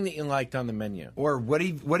first thing that you liked on the menu? what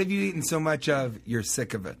have you eaten so much of you're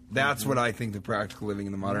sick of it? That's what I think the practical living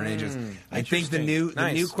in the modern age is. I think the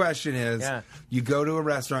Interesting. new question is you go to a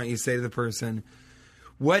restaurant, you say to the person,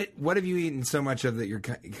 what have you eaten so much of that you're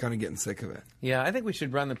kind of getting sick of it? Yeah, I think we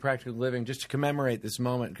should run the practical living just to commemorate this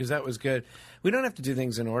moment because that was good. We don't have to do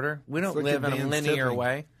things in order. We don't like live in a advanced linear tipping.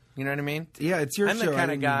 way. You know what I mean? Yeah, it's your I'm show. the I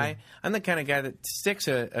kind of didn't guy. even- I'm the kind of guy that sticks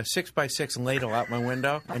a 6x6 ladle out my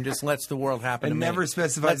window and just lets the world happen. And to me. never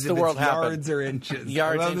specifies Lets if the it's world happen. yards or inches.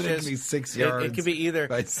 Yards, I love that inches. it can be 6 It yards. could be either.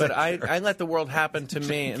 by But 6 I yards. let the world happen to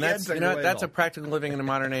me, and that's Gigantic that's a ladle. practical living in a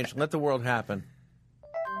modern age. Let the world happen.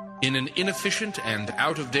 In an inefficient and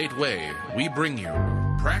out-of-date way, we bring you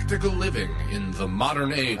practical living in the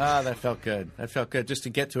modern age. Ah, that felt good. That felt good. Just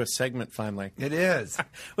to get to a segment finally. It is.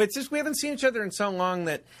 Well, it's just we haven't seen each other in so long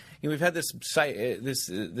that we've had this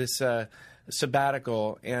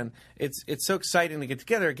sabbatical, and it's so exciting to get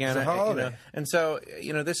together again. It's a holiday. And so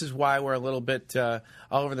this is why we're a little bit all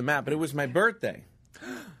over the map. But it was my birthday,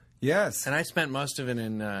 Yes. and I spent most of it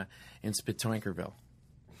in Spitoinkerville.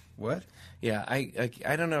 What? Yeah,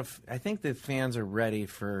 I don't know if I think the fans are ready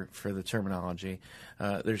for the terminology.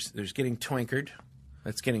 There's getting toinkered.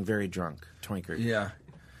 That's getting very drunk. Toinkered. Yeah.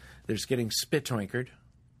 There's getting spitoinkered.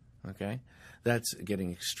 Okay, that's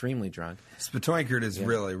getting extremely drunk. Spitoinkered is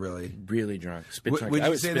really, really. Really drunk. Would Spitoinkered. you I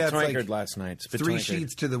was say that's spitoinkered like last night. Three Spitoinkered.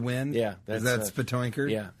 sheets to the wind? Yeah, Is that Spitoinkered?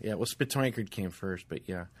 Yeah. Well, spitoinkered came first, but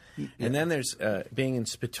yeah. And then there's being in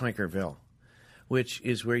Spitoinkerville, which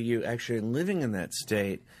is where you actually are living in that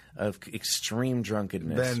state of extreme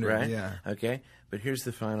drunkenness, Bender, right? yeah. Okay, but here's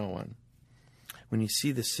the final one. When you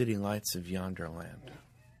see the city lights of Yonderland.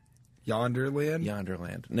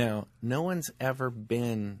 Yonderland? Now, no one's ever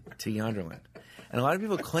been to Yonderland. And a lot of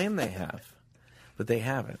people claim they have, but they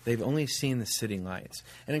haven't. They've only seen the city lights.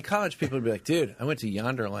 And in college, people would be like, dude, I went to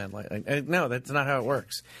Yonderland. No, that's not how it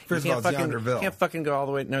works. First You of all, can't it's Yonderville. You can't fucking go all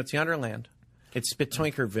the way. No, it's Yonderland. It's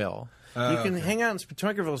Spitoinkerville. You can hang out in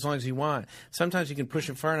Spitoinkerville as long as you want. Sometimes you can push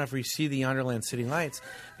it far enough where you see the Yonderland city lights,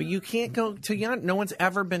 but you can't go to Yonderland. No one's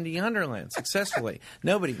ever been to Yonderland successfully.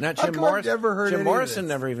 Nobody. Not How Jim come I've Morrison. never heard Jim any of Morrison this?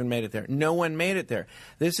 never even made it there. No one made it there.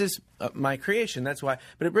 This is my creation. That's why.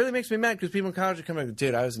 But it really makes me mad because people in college are coming like,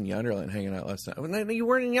 dude, I was in Yonderland hanging out last night. Well, no, you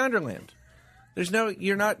weren't in Yonderland. There's no.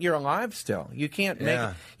 You're alive still. You can't make.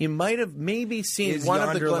 Yeah. You might have maybe seen Is one of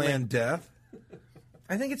the Yonderland death?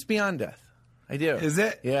 I think it's beyond death. I do. Is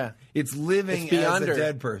it? Yeah. It's living It's beyond as a her.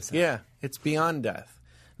 dead person. Yeah, it's beyond death.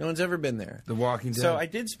 No one's ever been there. The Walking Dead. So I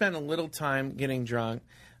did spend a little time getting drunk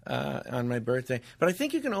on my birthday, but I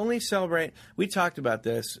think you can only celebrate. We talked about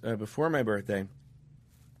this before my birthday.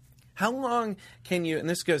 How long can you? And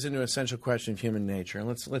this goes into an essential question of human nature. And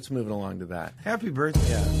let's move it along to that. Happy birthday.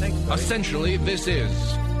 Yeah, thanks. buddy. Essentially, this is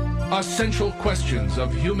Essential Questions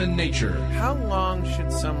of Human Nature. How long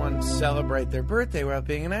should someone celebrate their birthday without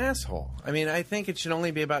being an asshole? I mean, I think it should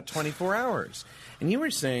only be about 24 hours. And you were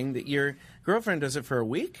saying that your girlfriend does it for a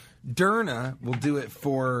week, Derna will do it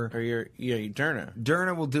for. or your Derna.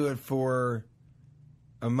 Derna will do it for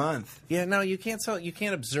a month. Yeah, no, you can't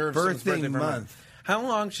observe someone's Birthday for a month. How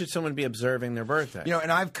long should someone be observing their birthday? You know,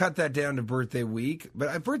 and I've cut that down to birthday week,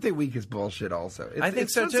 but birthday week is bullshit also. I think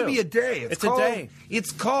it's so, supposed too. to be a day. It's a day.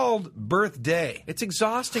 It's called birthday. It's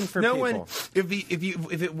exhausting for No people. one,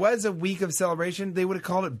 if it was a week of celebration, they would have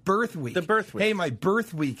called it birth week. The birth week. Hey, my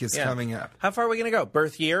birth week is Yeah. coming up. How far are we going to go?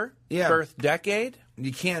 Birth year? Yeah. Birth decade?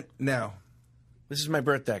 You can't. No, This is my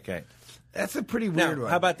birth decade. that's a pretty Now, weird one.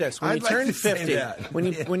 how about this? When I'd you like turn to say 50, that. when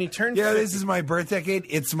you turn 50, this is my birth decade.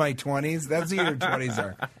 It's my 20s. That's what your 20s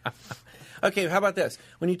are. Okay, how about this?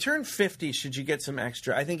 When you turn 50, should you get some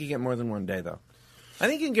extra? I think you get more than one day, though. I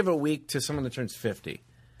think you can give a week to someone that turns 50.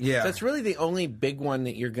 Yeah, That's really the only big one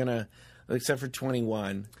that you're going to, except for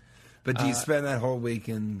 21. But do you spend that whole week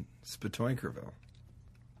in Spatoinkerville?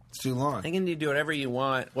 It's too long. I think you do whatever you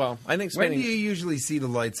want. Well, I think When spending... do you usually see the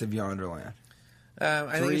lights of Yonderland?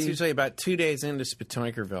 I think it's 3? usually about 2 days into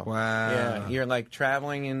Spatoinkerville. Wow. Yeah, you're like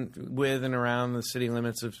traveling with and around the city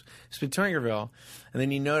limits of Spatoinkerville, and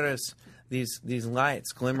then you notice these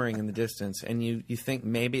lights glimmering in the distance, and you think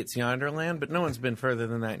maybe it's Yonderland, but no one's been further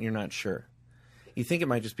than that, and you're not sure. You think it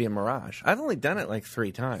might just be a mirage. I've only done it like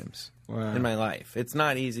 3 times in my life. It's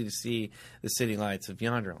not easy to see the city lights of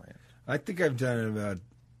Yonderland. I think I've done it about,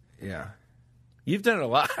 You've done it a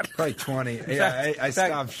lot. probably 20. In Yeah, fact- I in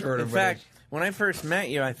fact- stopped short of In fact, when I first met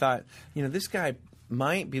you, I thought, this guy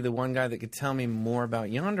might be the one guy that could tell me more about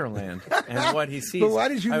Yonderland and what he sees. But why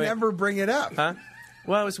did you I mean, never bring it up? Huh?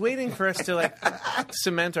 Well, I was waiting for us to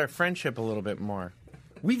cement our friendship a little bit more.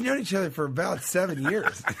 We've known each other for about 7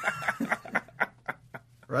 years.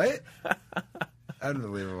 Right?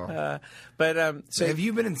 Unbelievable. So have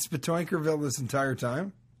you been in Spatoinkerville this entire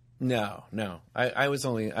time? No. I was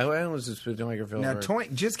in Spatoinkerville. Now,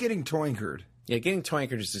 just getting toinkered. Yeah, getting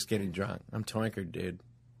toinkered is just getting drunk. I'm toinkered, dude.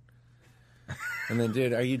 And then,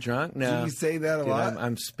 dude, are you drunk? No. Do you say that a Dude, lot?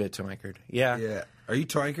 I'm spit toinkered. Yeah. Yeah. Are you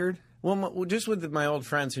toinkered? Well, just with my old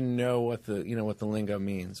friends who know what the lingo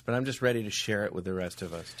means, but I'm just ready to share it with the rest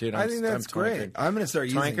of us, dude. I think that's great. I'm going to start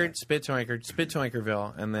using it. Spit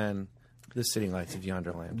Toinkerville, and then the city lights of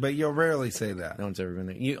Yonderland. But you'll rarely say that. No one's ever been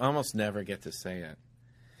there. You almost never get to say it.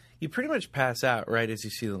 You pretty much pass out right as you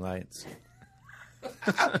see the lights.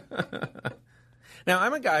 Now,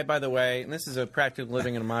 I'm a guy, by the way, and this is a practical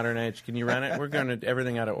living in a modern age. Can you run it? We're going to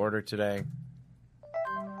everything out of order today.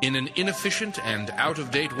 In an inefficient and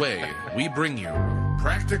out-of-date way, we bring you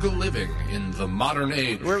practical living in the modern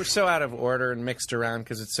age. We're so out of order and mixed around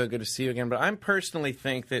because it's so good to see you again. But I personally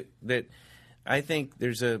think that I think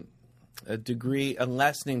there's a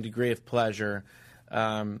lessening degree of pleasure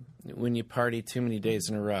when you party too many days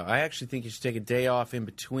in a row. I actually think you should take a day off in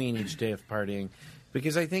between each day of partying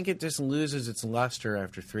because I think it just loses its luster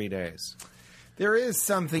after 3 days. There is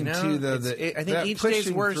something to I think each day's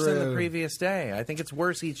worse than the previous day. I think it's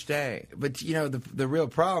worse each day. But, the real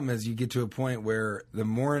problem is you get to a point where the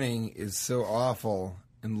morning is so awful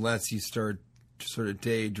unless you start sort of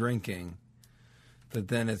day drinking that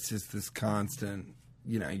then it's just this constant,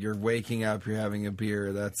 you're waking up, you're having a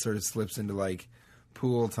beer, that sort of slips into like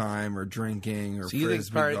pool time or drinking or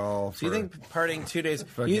frisbee golf. So you think partying 2 days?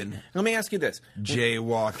 Fucking Let me ask you this: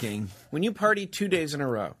 jaywalking. When you party 2 days in a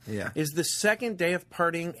row, is the second day of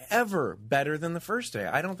partying ever better than the first day?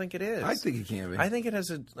 I don't think it is. I think it can be. I think it has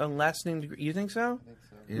a lessening degree. You think so? I think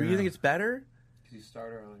so. Yeah. You think it's better? Because you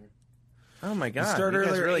start earlier. Oh my God! You start you guys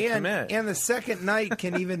earlier, really and, commit. and the second night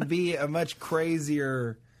can even be a much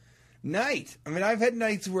crazier night. I mean, I've had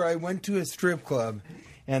nights where I went to a strip club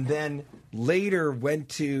and then later went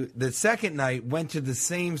to the second night, went to the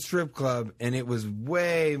same strip club, and it was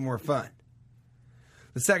way more fun.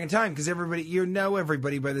 The second time, because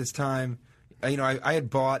everybody by this time. I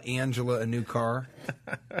had bought Angela a new car.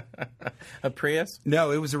 A Prius?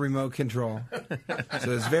 No, it was a remote control. So it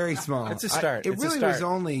was very small. It's a start. It It's a really start. was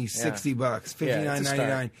only $60,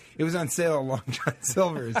 $59.99. It was on sale at Long John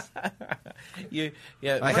Silver's.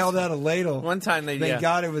 I held out a ladle. One time Thank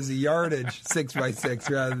God it was a yardage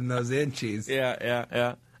 6x6 rather than those inches.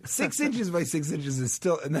 Yeah. 6 inches by 6 inches is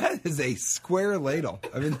still, and that is a square ladle.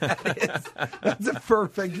 I mean, that's a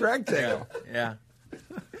perfect rectangle. Yeah.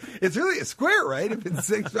 It's really a square, right? If it's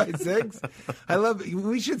 6x6, I love it.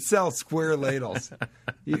 We should sell square ladles.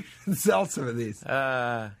 You should sell some of these,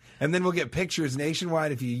 and then we'll get pictures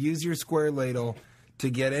nationwide if you use your square ladle to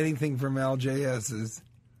get anything from LJS's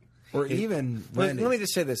or even. Let me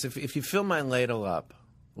just say this: if you fill my ladle up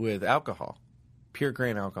with alcohol, pure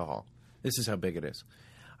grain alcohol, this is how big it is.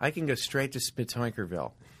 I can go straight to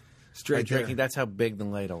Spatoinkerville. Straight there. Drinking. That's how big the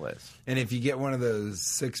ladle is. And if you get one of those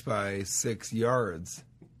 6x6 yards,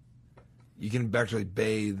 you can actually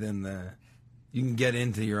bathe in the you can get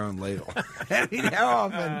into your own ladle. I mean,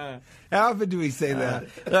 how often do we say that?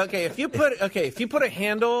 Okay, if you put a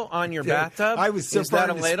handle on your bathtub, I was so is far that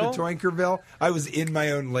a into ladle? Spitoinkerville, I was in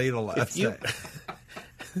my own ladle last night.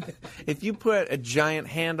 If you put a giant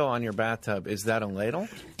handle on your bathtub, is that a ladle?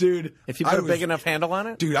 Dude, If you put a big enough handle on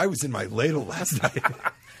it? Dude, I was in my ladle last night.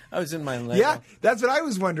 I was in my ladle. Yeah, that's what I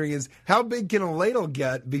was wondering is how big can a ladle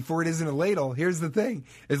get before it isn't a ladle? Here's the thing.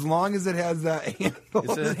 As long as it has a handle on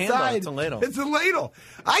the side, it's a ladle. It's a ladle.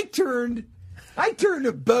 I turned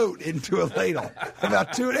a boat into a ladle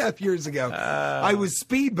about 2.5 years ago. I was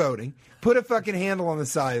speedboating, put a fucking handle on the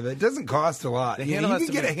side of it. It doesn't cost a lot. You can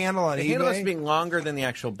get a handle on eBay. The handle has to be longer than the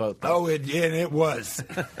actual boat, though. Oh, it was.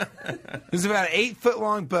 It was about an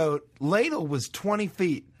 8-foot-long boat. Ladle was 20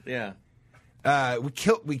 feet. Yeah. We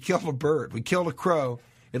killed a bird. We killed a crow.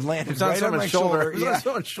 It landed right on my shoulder. shoulder. It was on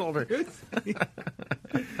someone's shoulder.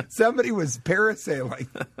 Somebody was parasailing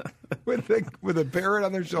with a parrot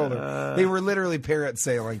on their shoulder. They were literally parrot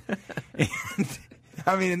sailing.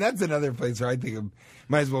 And that's another place where I think it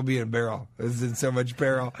might as well be in a barrel. It's in so much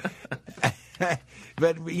peril.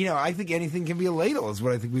 But I think anything can be a ladle is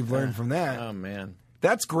what I think we've learned from that. Oh man,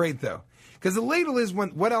 that's great though, because a ladle is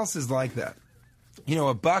what else is like that?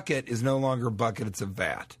 A bucket is no longer a bucket; it's a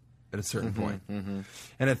vat at a certain point. Mm-hmm.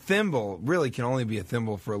 And a thimble really can only be a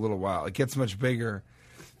thimble for a little while. It gets much bigger.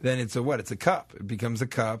 Then it's a what? It's a cup. It becomes a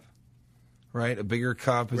cup, right? A bigger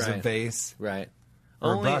cup is a vase, right?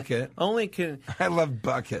 Or a bucket. I love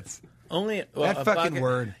buckets. That fucking bucket,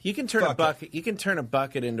 word. You can turn a bucket. You can turn a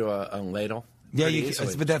bucket into a ladle. Yeah,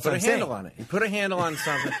 but that's what I'm saying. Put a handle on it. You put a handle on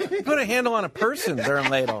something. You put a handle on a person. They're a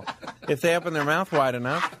ladle if they open their mouth wide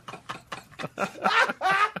enough.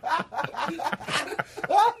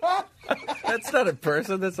 That's not a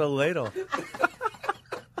person. That's a ladle.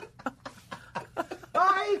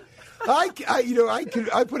 I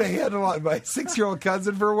put a handle on my 6-year-old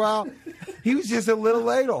cousin for a while. He was just a little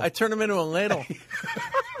ladle. I turned him into a ladle.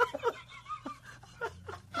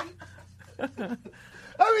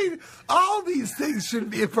 All these things should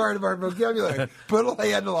be a part of our vocabulary. Put a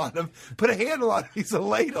handle on him. Put a handle on him. He's a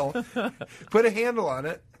ladle. Put a handle on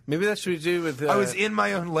it. Maybe that's what we do with... I was in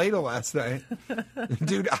my own ladle last night.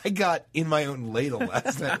 Dude, I got in my own ladle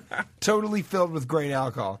last night. Totally filled with grain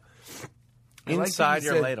alcohol. Inside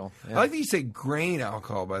your ladle. Yeah. I like that you say grain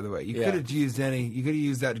alcohol, by the way. You could have used you could have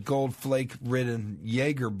used that gold flake-ridden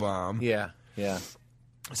Jaeger bomb. Yeah.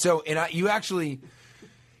 So,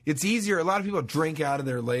 it's easier. A lot of people drink out of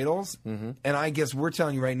their ladles, and I guess we're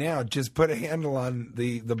telling you right now, just put a handle on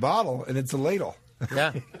the bottle, and it's a ladle.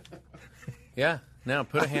 Yeah. Yeah. No,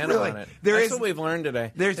 put a handle on it. That's what we've learned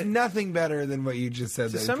today. There's nothing better than what you just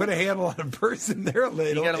said. Put a handle on a person, they're a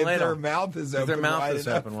ladle, if their mouth is open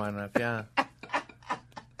wide enough. Yeah.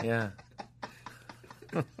 Yeah.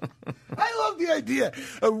 I love the idea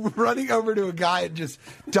of running over to a guy and just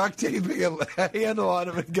duct taping a handle on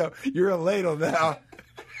him and go, "You're a ladle now."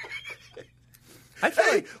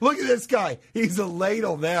 Look at this guy. He's a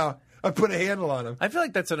ladle now. I put a handle on him. I feel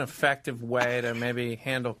like that's an effective way to maybe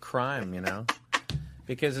handle crime,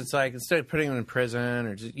 Because it's like, instead of putting them in prison,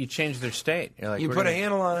 or you change their state. You're like, you put a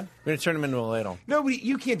handle on it. We're going to turn them into a ladle. No, but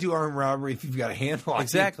you can't do armed robbery if you've got a handle on it.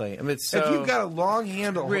 Exactly. If you've got a long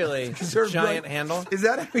handle. Really? A giant handle? Is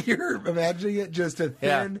that how you're imagining it? Just a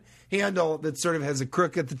thin handle that sort of has a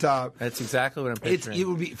crook at the top. That's exactly what I'm picturing. It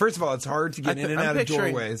would be, first of all, it's hard to get in and out of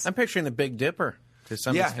doorways. I'm picturing the Big Dipper to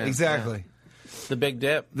some extent. Yeah, exactly. Yeah. The Big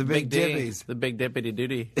Dip. The Big Dippies. The Big Dippity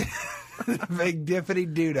Doody. The Big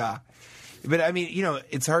Dippity Doodah. But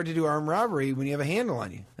it's hard to do armed robbery when you have a handle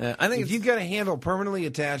on you. Yeah, I think if you've got a handle permanently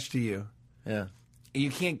attached to you, you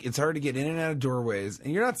can't. It's hard to get in and out of doorways,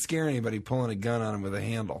 and you're not scaring anybody pulling a gun on them with a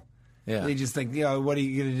handle. Yeah, they just think, what are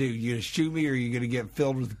you going to do? You going to shoot me, or are you going to get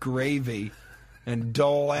filled with gravy and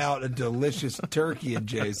dole out a delicious turkey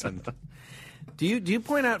adjacent? Do you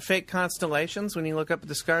point out fake constellations when you look up at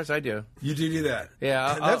the stars? I do. You do that?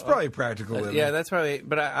 Yeah, that's probably practical. Yeah, that's probably.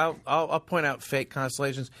 But I'll point out fake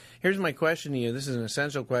constellations. Here's my question to you. This is an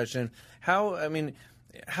essential question.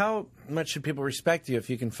 How much should people respect you if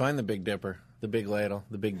you can find the Big Dipper, the Big Ladle,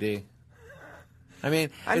 the Big D?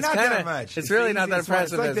 It's not that much. It's really not that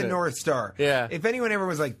impressive. It's like the North Star. Yeah. If anyone ever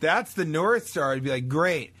was like, "That's the North Star," I'd be like,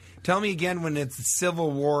 "Great." Tell me again when it's the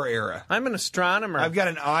Civil War era. I'm an astronomer. I've got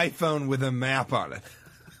an iPhone with a map on it.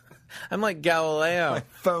 I'm like Galileo. My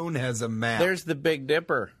phone has a map. There's the Big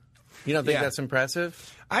Dipper. You don't think that's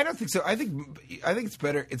impressive? I don't think so. I think it's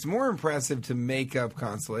better. It's more impressive to make up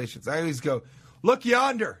constellations. I always go, "Look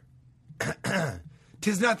yonder.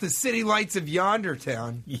 'Tis not the city lights of yonder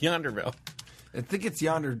town." Yonderville. I think it's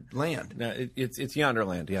Yonderland. No, it's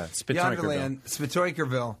Yonderland. Yeah, Yonderland,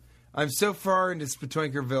 Spitoinkerville. I'm so far into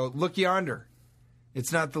Spatoinkerville. Look yonder.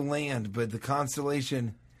 It's not the land, but the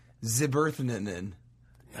constellation Ziberthinen.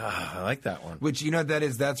 I like that one. Which, you know what that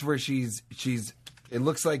is? That's where she's. It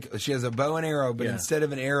looks like she has a bow and arrow, but instead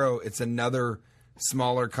of an arrow, it's another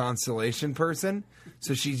smaller constellation person.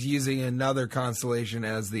 So she's using another constellation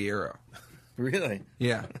as the arrow. Really?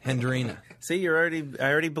 Yeah, Hendrina. See, I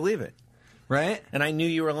already believe it. Right? And I knew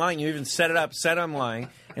you were lying. You even set it up, said I'm lying,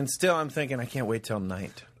 and still I'm thinking I can't wait till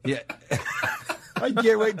night. Yeah. I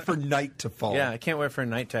can't wait for night to fall. Yeah, I can't wait for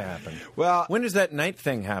night to happen. Well, when does that night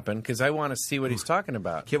thing happen? Because I want to see what he's talking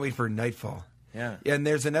about. Can't wait for nightfall. Yeah. And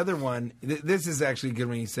there's another one. This is actually good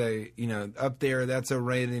when you say, up there, that's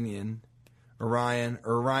Orion,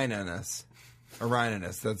 Orioninus.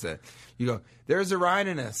 That's it. You go, there's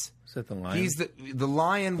Orioninus. Is that the lion? He's the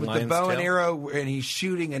lion with the bow and arrow, and he's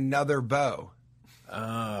shooting another bow.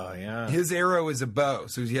 Oh, yeah. His arrow is a bow,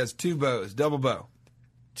 so he has two bows, double bow.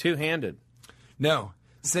 Two-handed. No,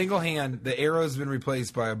 single hand. The arrow's been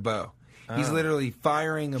replaced by a bow. He's literally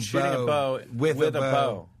firing a bow with a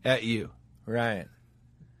bow at you. Right.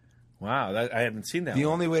 Wow, I haven't seen that. The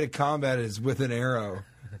only way to combat it is with an arrow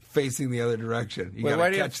facing the other direction. You got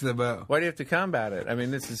to catch the bow. Why do you have to combat it? I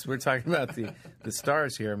mean, we're talking about the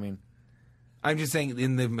stars here. I mean, I'm just saying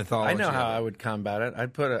in the mythology. I know how I would combat it.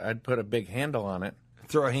 I'd put a big handle on it.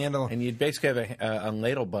 Throw a handle, and you'd basically have a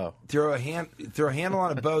ladle bow. Throw a handle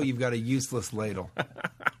on a bow. You've got a useless ladle.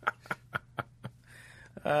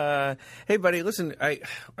 Hey, buddy, listen.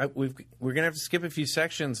 We're gonna have to skip a few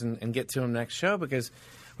sections and get to them next show because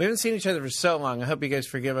we haven't seen each other for so long. I hope you guys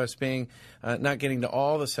forgive us being not getting to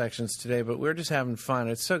all the sections today, but we're just having fun.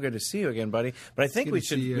 It's so good to see you again, buddy. But I think we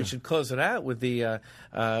should close it out with the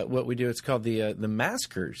what we do. It's called the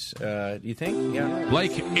Maskers. Do you think? Yeah.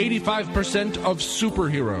 Like 85% of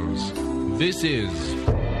superheroes, this is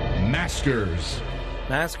Maskers.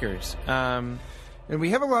 Maskers. And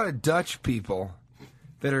we have a lot of Dutch people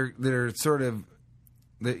that are sort of,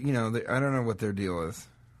 I don't know what their deal is.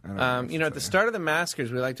 At the start of the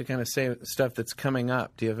Maskers, we like to kind of say stuff that's coming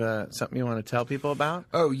up. Do you have something you want to tell people about?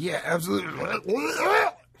 Oh, yeah, absolutely.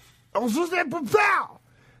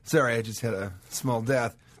 Sorry, I just had a small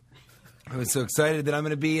death. I was so excited that I'm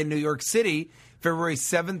going to be in New York City February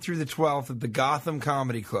 7th through the 12th at the Gotham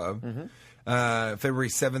Comedy Club. Mm-hmm. February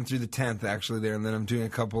 7th through the 10th, actually, there. And then I'm doing a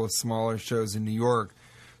couple of smaller shows in New York.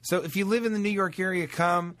 So if you live in the New York area,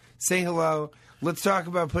 come, say hello. Let's talk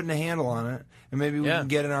about putting a handle on it. And maybe we can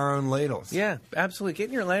get in our own ladles. Yeah, absolutely. Get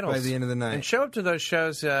in your ladles. By the end of the night. And show up to those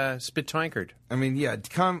shows spitoinkered. I mean, yeah,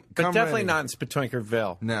 come But definitely ready. not in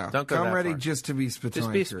Spitoinkerville. No. Don't go come that ready far. just to be spitoinkered.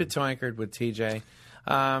 Just be spitoinkered with TJ.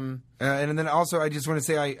 And then also, I just want to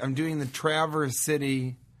say I'm doing the Traverse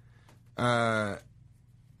City Comedy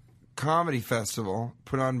Festival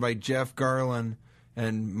put on by Jeff Garland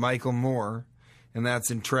and Michael Moore. And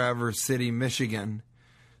that's in Traverse City, Michigan,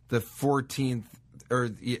 the 14th, or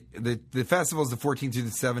the festival is the 14th through the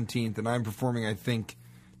 17th, and I'm performing, I think,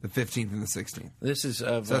 the 15th and the 16th. This is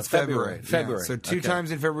so that's February. February. Yeah. So two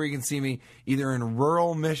times in February you can see me either in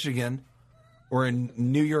rural Michigan or in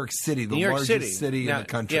New York City, the largest city in the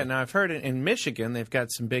country. Yeah, now I've heard in Michigan they've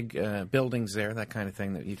got some big buildings there, that kind of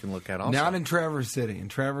thing that you can look at also. Not in Traverse City. In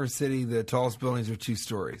Traverse City, the tallest buildings are 2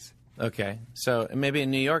 stories. Okay, so maybe in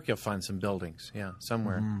New York you'll find some buildings,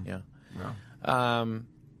 somewhere, Yeah.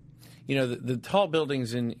 The tall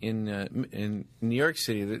buildings in New York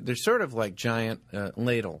City, they're sort of like giant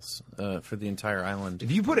ladles for the entire island.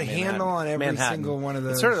 If you put a handle on every single one of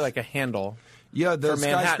those, it's sort of like a handle. Yeah, the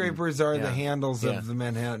skyscrapers are the handles of the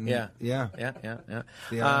Manhattan. Yeah.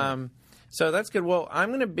 So that's good. Well, I'm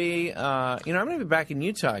going to be, I'm going to be back in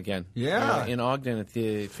Utah again. Yeah. In Ogden at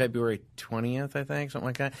the February 20th, I think, something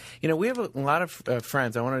like that. We have a lot of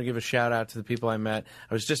friends. I wanted to give a shout out to the people I met.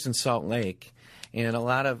 I was just in Salt Lake, and a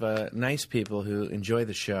lot of nice people who enjoy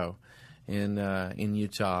the show in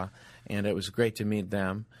Utah, and it was great to meet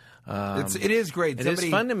them. It is great. It is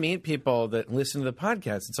fun to meet people that listen to the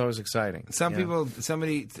podcast. It's always exciting.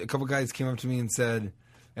 A couple guys came up to me and said,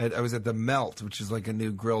 I was at the Melt, which is like a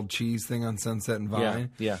new grilled cheese thing on Sunset and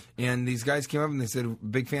Vine. Yeah. And these guys came up and they said,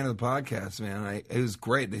 big fan of the podcast, man. It was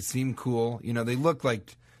great. They seemed cool. They looked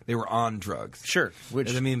like they were on drugs. Sure.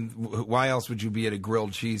 Why else would you be at a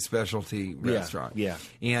grilled cheese specialty restaurant? Yeah.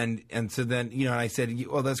 And so then, and I said,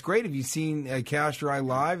 well, that's great. Have you seen Cash or I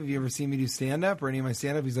live? Have you ever seen me do stand-up or any of my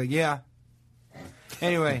stand-up? He's like, yeah.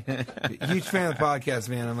 Anyway, huge fan of the podcast,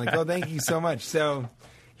 man. I'm like, oh, thank you so much. So...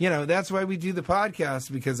 that's why we do the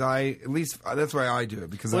podcast, because that's why I do it,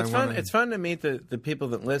 because it's fun. It's fun to meet the people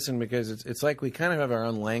that listen, because it's like we kind of have our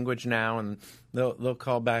own language now, and they'll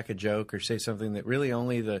call back a joke or say something that really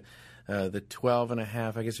only the the 12 and a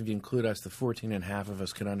half, I guess if you include us, the 14 and a half of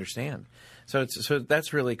us could understand. So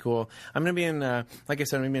that's really cool. I'm going to be in, like I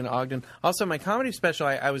said, I'm going to be in Ogden. Also, my comedy special,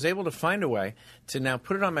 I was able to find a way to now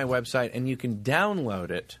put it on my website, and you can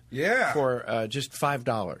download it for just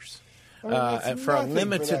 $5 for a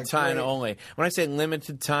limited time only. When I say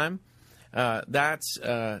limited time, that's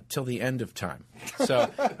till the end of time. So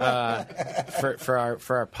for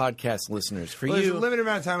our podcast listeners, for there's you, a limited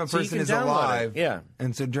amount of time a person is alive.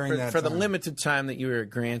 And so during that for time, the limited time that you are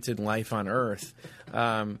granted life on Earth,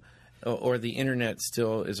 or the internet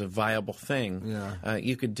still is a viable thing,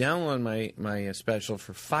 you could download my special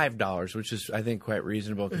for $5, which is, I think, quite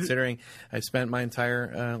reasonable considering I spent my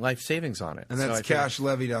entire life savings on it. And that's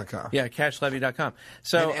cashlevy.com. Yeah, cashlevy.com.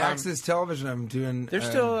 So and Access Television, I'm doing. They're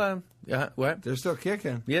still what? They're still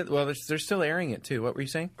kicking. Yeah, well, they're still airing it too. What were you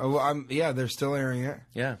saying? Oh, well, they're still airing it.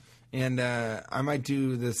 Yeah. And I might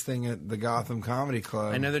do this thing at the Gotham Comedy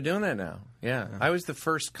Club. I know they're doing that now. Yeah. I was the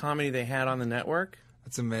first comedy they had on the network.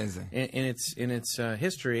 That's amazing. In its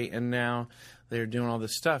history, and now they're doing all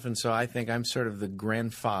this stuff. And so I think I'm sort of the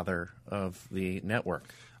grandfather of the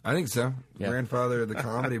network. I think so. Yeah. Grandfather of the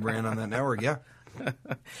comedy brand on that network, yeah.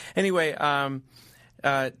 Anyway,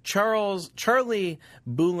 Charlie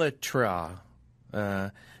Boulitra,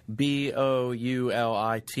 Boulitreau,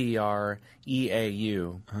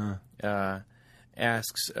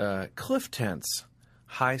 asks, cliff tents,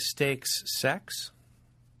 high stakes sex?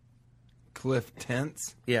 Cliff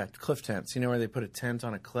tents? Yeah, cliff tents. You know where they put a tent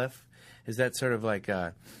on a cliff? Is that sort of like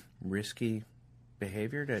risky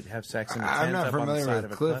behavior to have sex in a tent? I'm not up on the familiar side with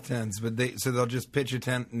of a cliff tents, but they'll just pitch a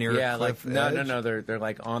tent near a cliff edge? No, they're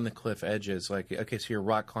like on the cliff edges. Like, okay, so you're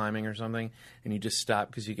rock climbing or something, and you just stop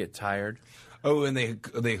because you get tired. Oh, and they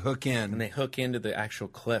hook in. And they hook into the actual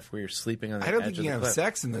cliff where you're sleeping on the edge of the cliff. I don't think you can have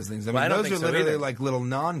sex in those things. I mean, I don't those think are so literally either. like little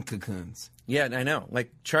naan cocoons. Yeah, I know.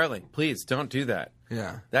 Like, Charlie, please don't do that.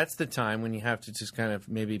 Yeah. That's the time when you have to just kind of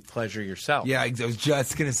maybe pleasure yourself. Yeah, I was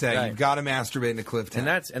just going to say, Right. You've got to masturbate in a cliff tent.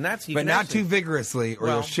 And that's you but can not actually, too vigorously, or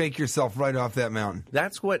you'll shake yourself right off that mountain.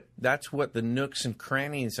 That's what the nooks and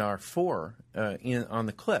crannies are for on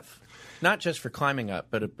the cliff. Not just for climbing up,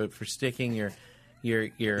 but for sticking your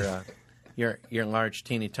large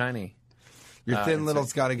teeny tiny. Your thin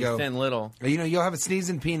little's got to go. Thin little. You'll have a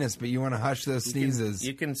sneezing penis, but you want to hush those sneezes.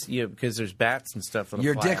 You can because there's bats and stuff.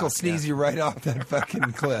 Your dick will sneeze you right off that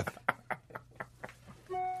fucking cliff.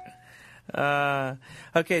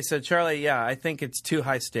 Okay, so Charlie, I think it's too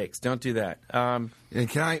high stakes. Don't do that. Do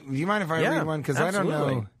you mind if I read one? Because I don't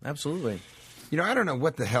know. Absolutely. I don't know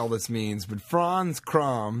what the hell this means, but Franz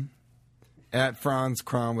Krom, at Franz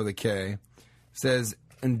Krom with a K, says,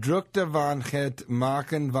 Drukte van het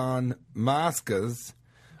maken van maskers,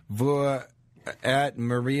 voor at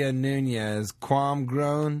Maria Nunez kwam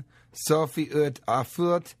groen, Sophie ut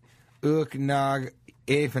afut, ook naar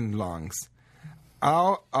evenlangs.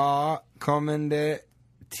 Al kommende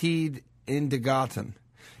tid in de gaten.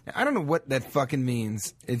 Now, I don't know what that fucking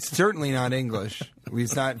means. It's certainly not English. At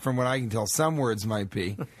least not from what I can tell. Some words might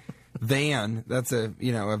be. Van, that's a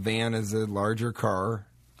van is a larger car.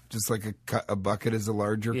 Just like a bucket is a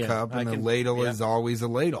larger cup, and a ladle is always a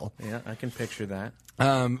ladle. Yeah, I can picture that.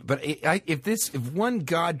 But if one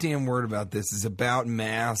goddamn word about this is about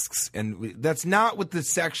masks, and that's not what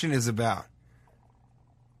this section is about.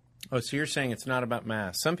 Oh, so you're saying it's not about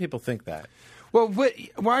masks? Some people think that. Well,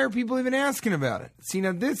 why are people even asking about it? See,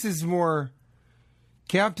 now this is more.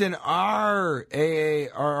 Captain RAARRGH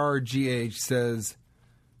says,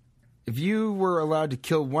 if you were allowed to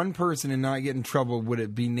kill one person and not get in trouble, would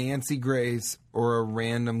it be Nancy Grace or a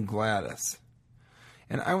random Gladys?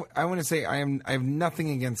 And I want to say I have nothing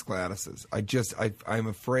against Gladyses. I'm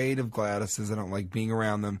afraid of Gladyses. I don't like being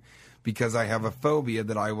around them because I have a phobia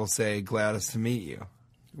that I will say Gladys to meet you.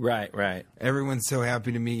 Right. Everyone's so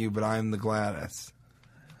happy to meet you, but I'm the Gladys.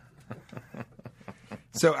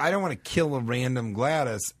 So I don't want to kill a random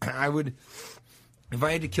Gladys. I would, if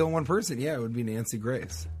I had to kill one person, it would be Nancy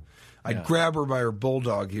Grace. I'd grab her by her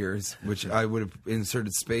bulldog ears, which I would have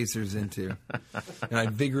inserted spacers into, and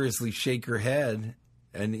I'd vigorously shake her head,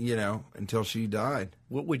 and until she died.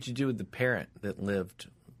 What would you do with the parrot that lived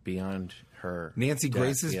beyond her? Nancy death?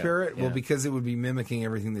 Grace's parrot? Yeah. Well, because it would be mimicking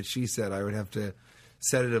everything that she said, I would have to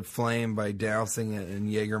set it aflame by dousing it in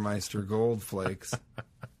Jägermeister Gold Flakes,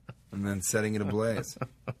 and then setting it ablaze.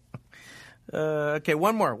 Okay,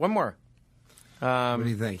 one more. What do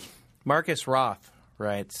you think? Marcus Roth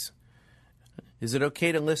writes, is it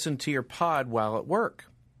okay to listen to your pod while at work?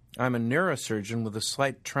 I'm a neurosurgeon with a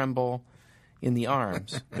slight tremble in the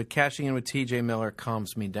arms, but cashing in with TJ Miller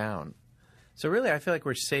calms me down. So really, I feel like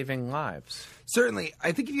we're saving lives. Certainly,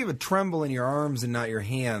 I think if you have a tremble in your arms and not your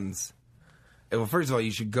hands, well, first of all,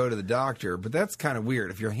 you should go to the doctor. But that's kind of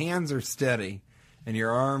weird. If your hands are steady and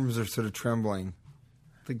your arms are sort of trembling,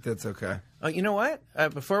 I think that's okay. Oh, you know what?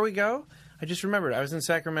 Before we go, I just remembered. I was in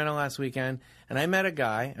Sacramento last weekend, and I met a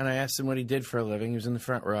guy, and I asked him what he did for a living. He was in the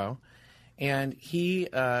front row. And he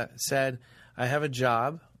said, I have a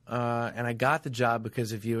job, and I got the job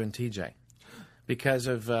because of you and TJ. Because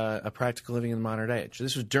of a practical living in the modern age.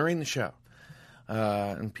 This was during the show,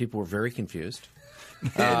 and people were very confused. They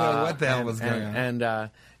didn't know what the hell was going on. And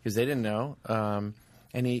because they didn't know.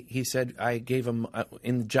 And he said, I gave him,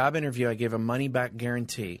 in the job interview, I gave a money-back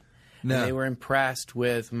guarantee. No. And they were impressed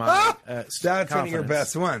with my That's confidence. one of your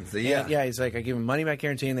best ones. Yeah. Yeah, he's like, I gave him a money-back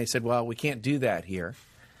guarantee, and they said, well, we can't do that here.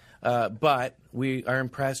 But we are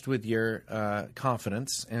impressed with your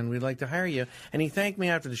confidence, and we'd like to hire you. And he thanked me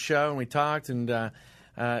after the show, and we talked, and it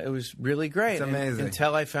was really great. It's amazing.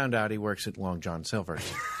 Until I found out he works at Long John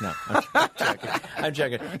Silver's. No, I'm joking. I'm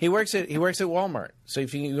joking. He works at Walmart. So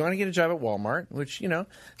if you want to get a job at Walmart, which it's a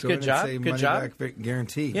good job. Say Good job. money-back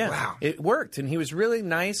guarantee. Yeah, Wow. it worked, and he was really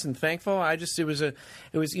nice and thankful.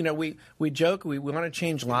 We joke we want to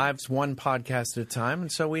change lives one podcast at a time, and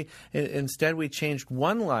so we changed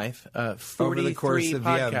one life 43 over the course of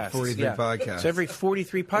podcasts. 43 podcasts. So every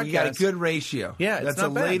 43 podcasts, You got a good ratio. Yeah, it's that's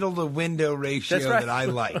not a bad. ladle to window ratio That's right. that I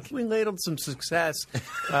like. We ladled some success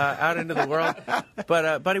out into the world,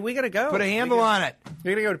 but buddy, we got to go. Put a handle on it.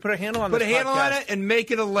 We got to go. Put a handle on Put a this handle on podcast. it and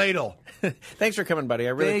make it a ladle. Thanks for coming, buddy.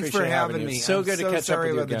 I really Thanks appreciate for having you. me. It's so I'm good to catch up sorry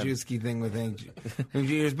with you about again. the Juski thing with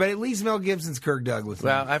engineers, but at least Mel Gibson's Kirk Douglas.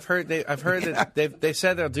 Well, I've heard that they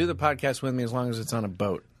said they'll do the podcast with me as long as it's on a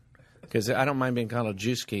boat, because I don't mind being called a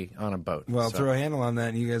Juski on a boat. Well, so. throw a handle on that,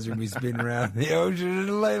 and you guys are going to be spinning around the ocean in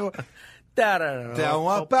a ladle. Downtown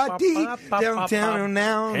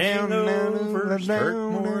now. Hangovers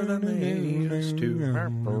hurt more than they used to.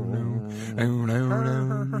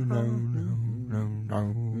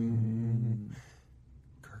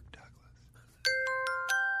 Kirk Douglas.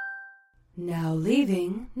 Now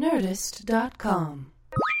leaving Nerdist.com.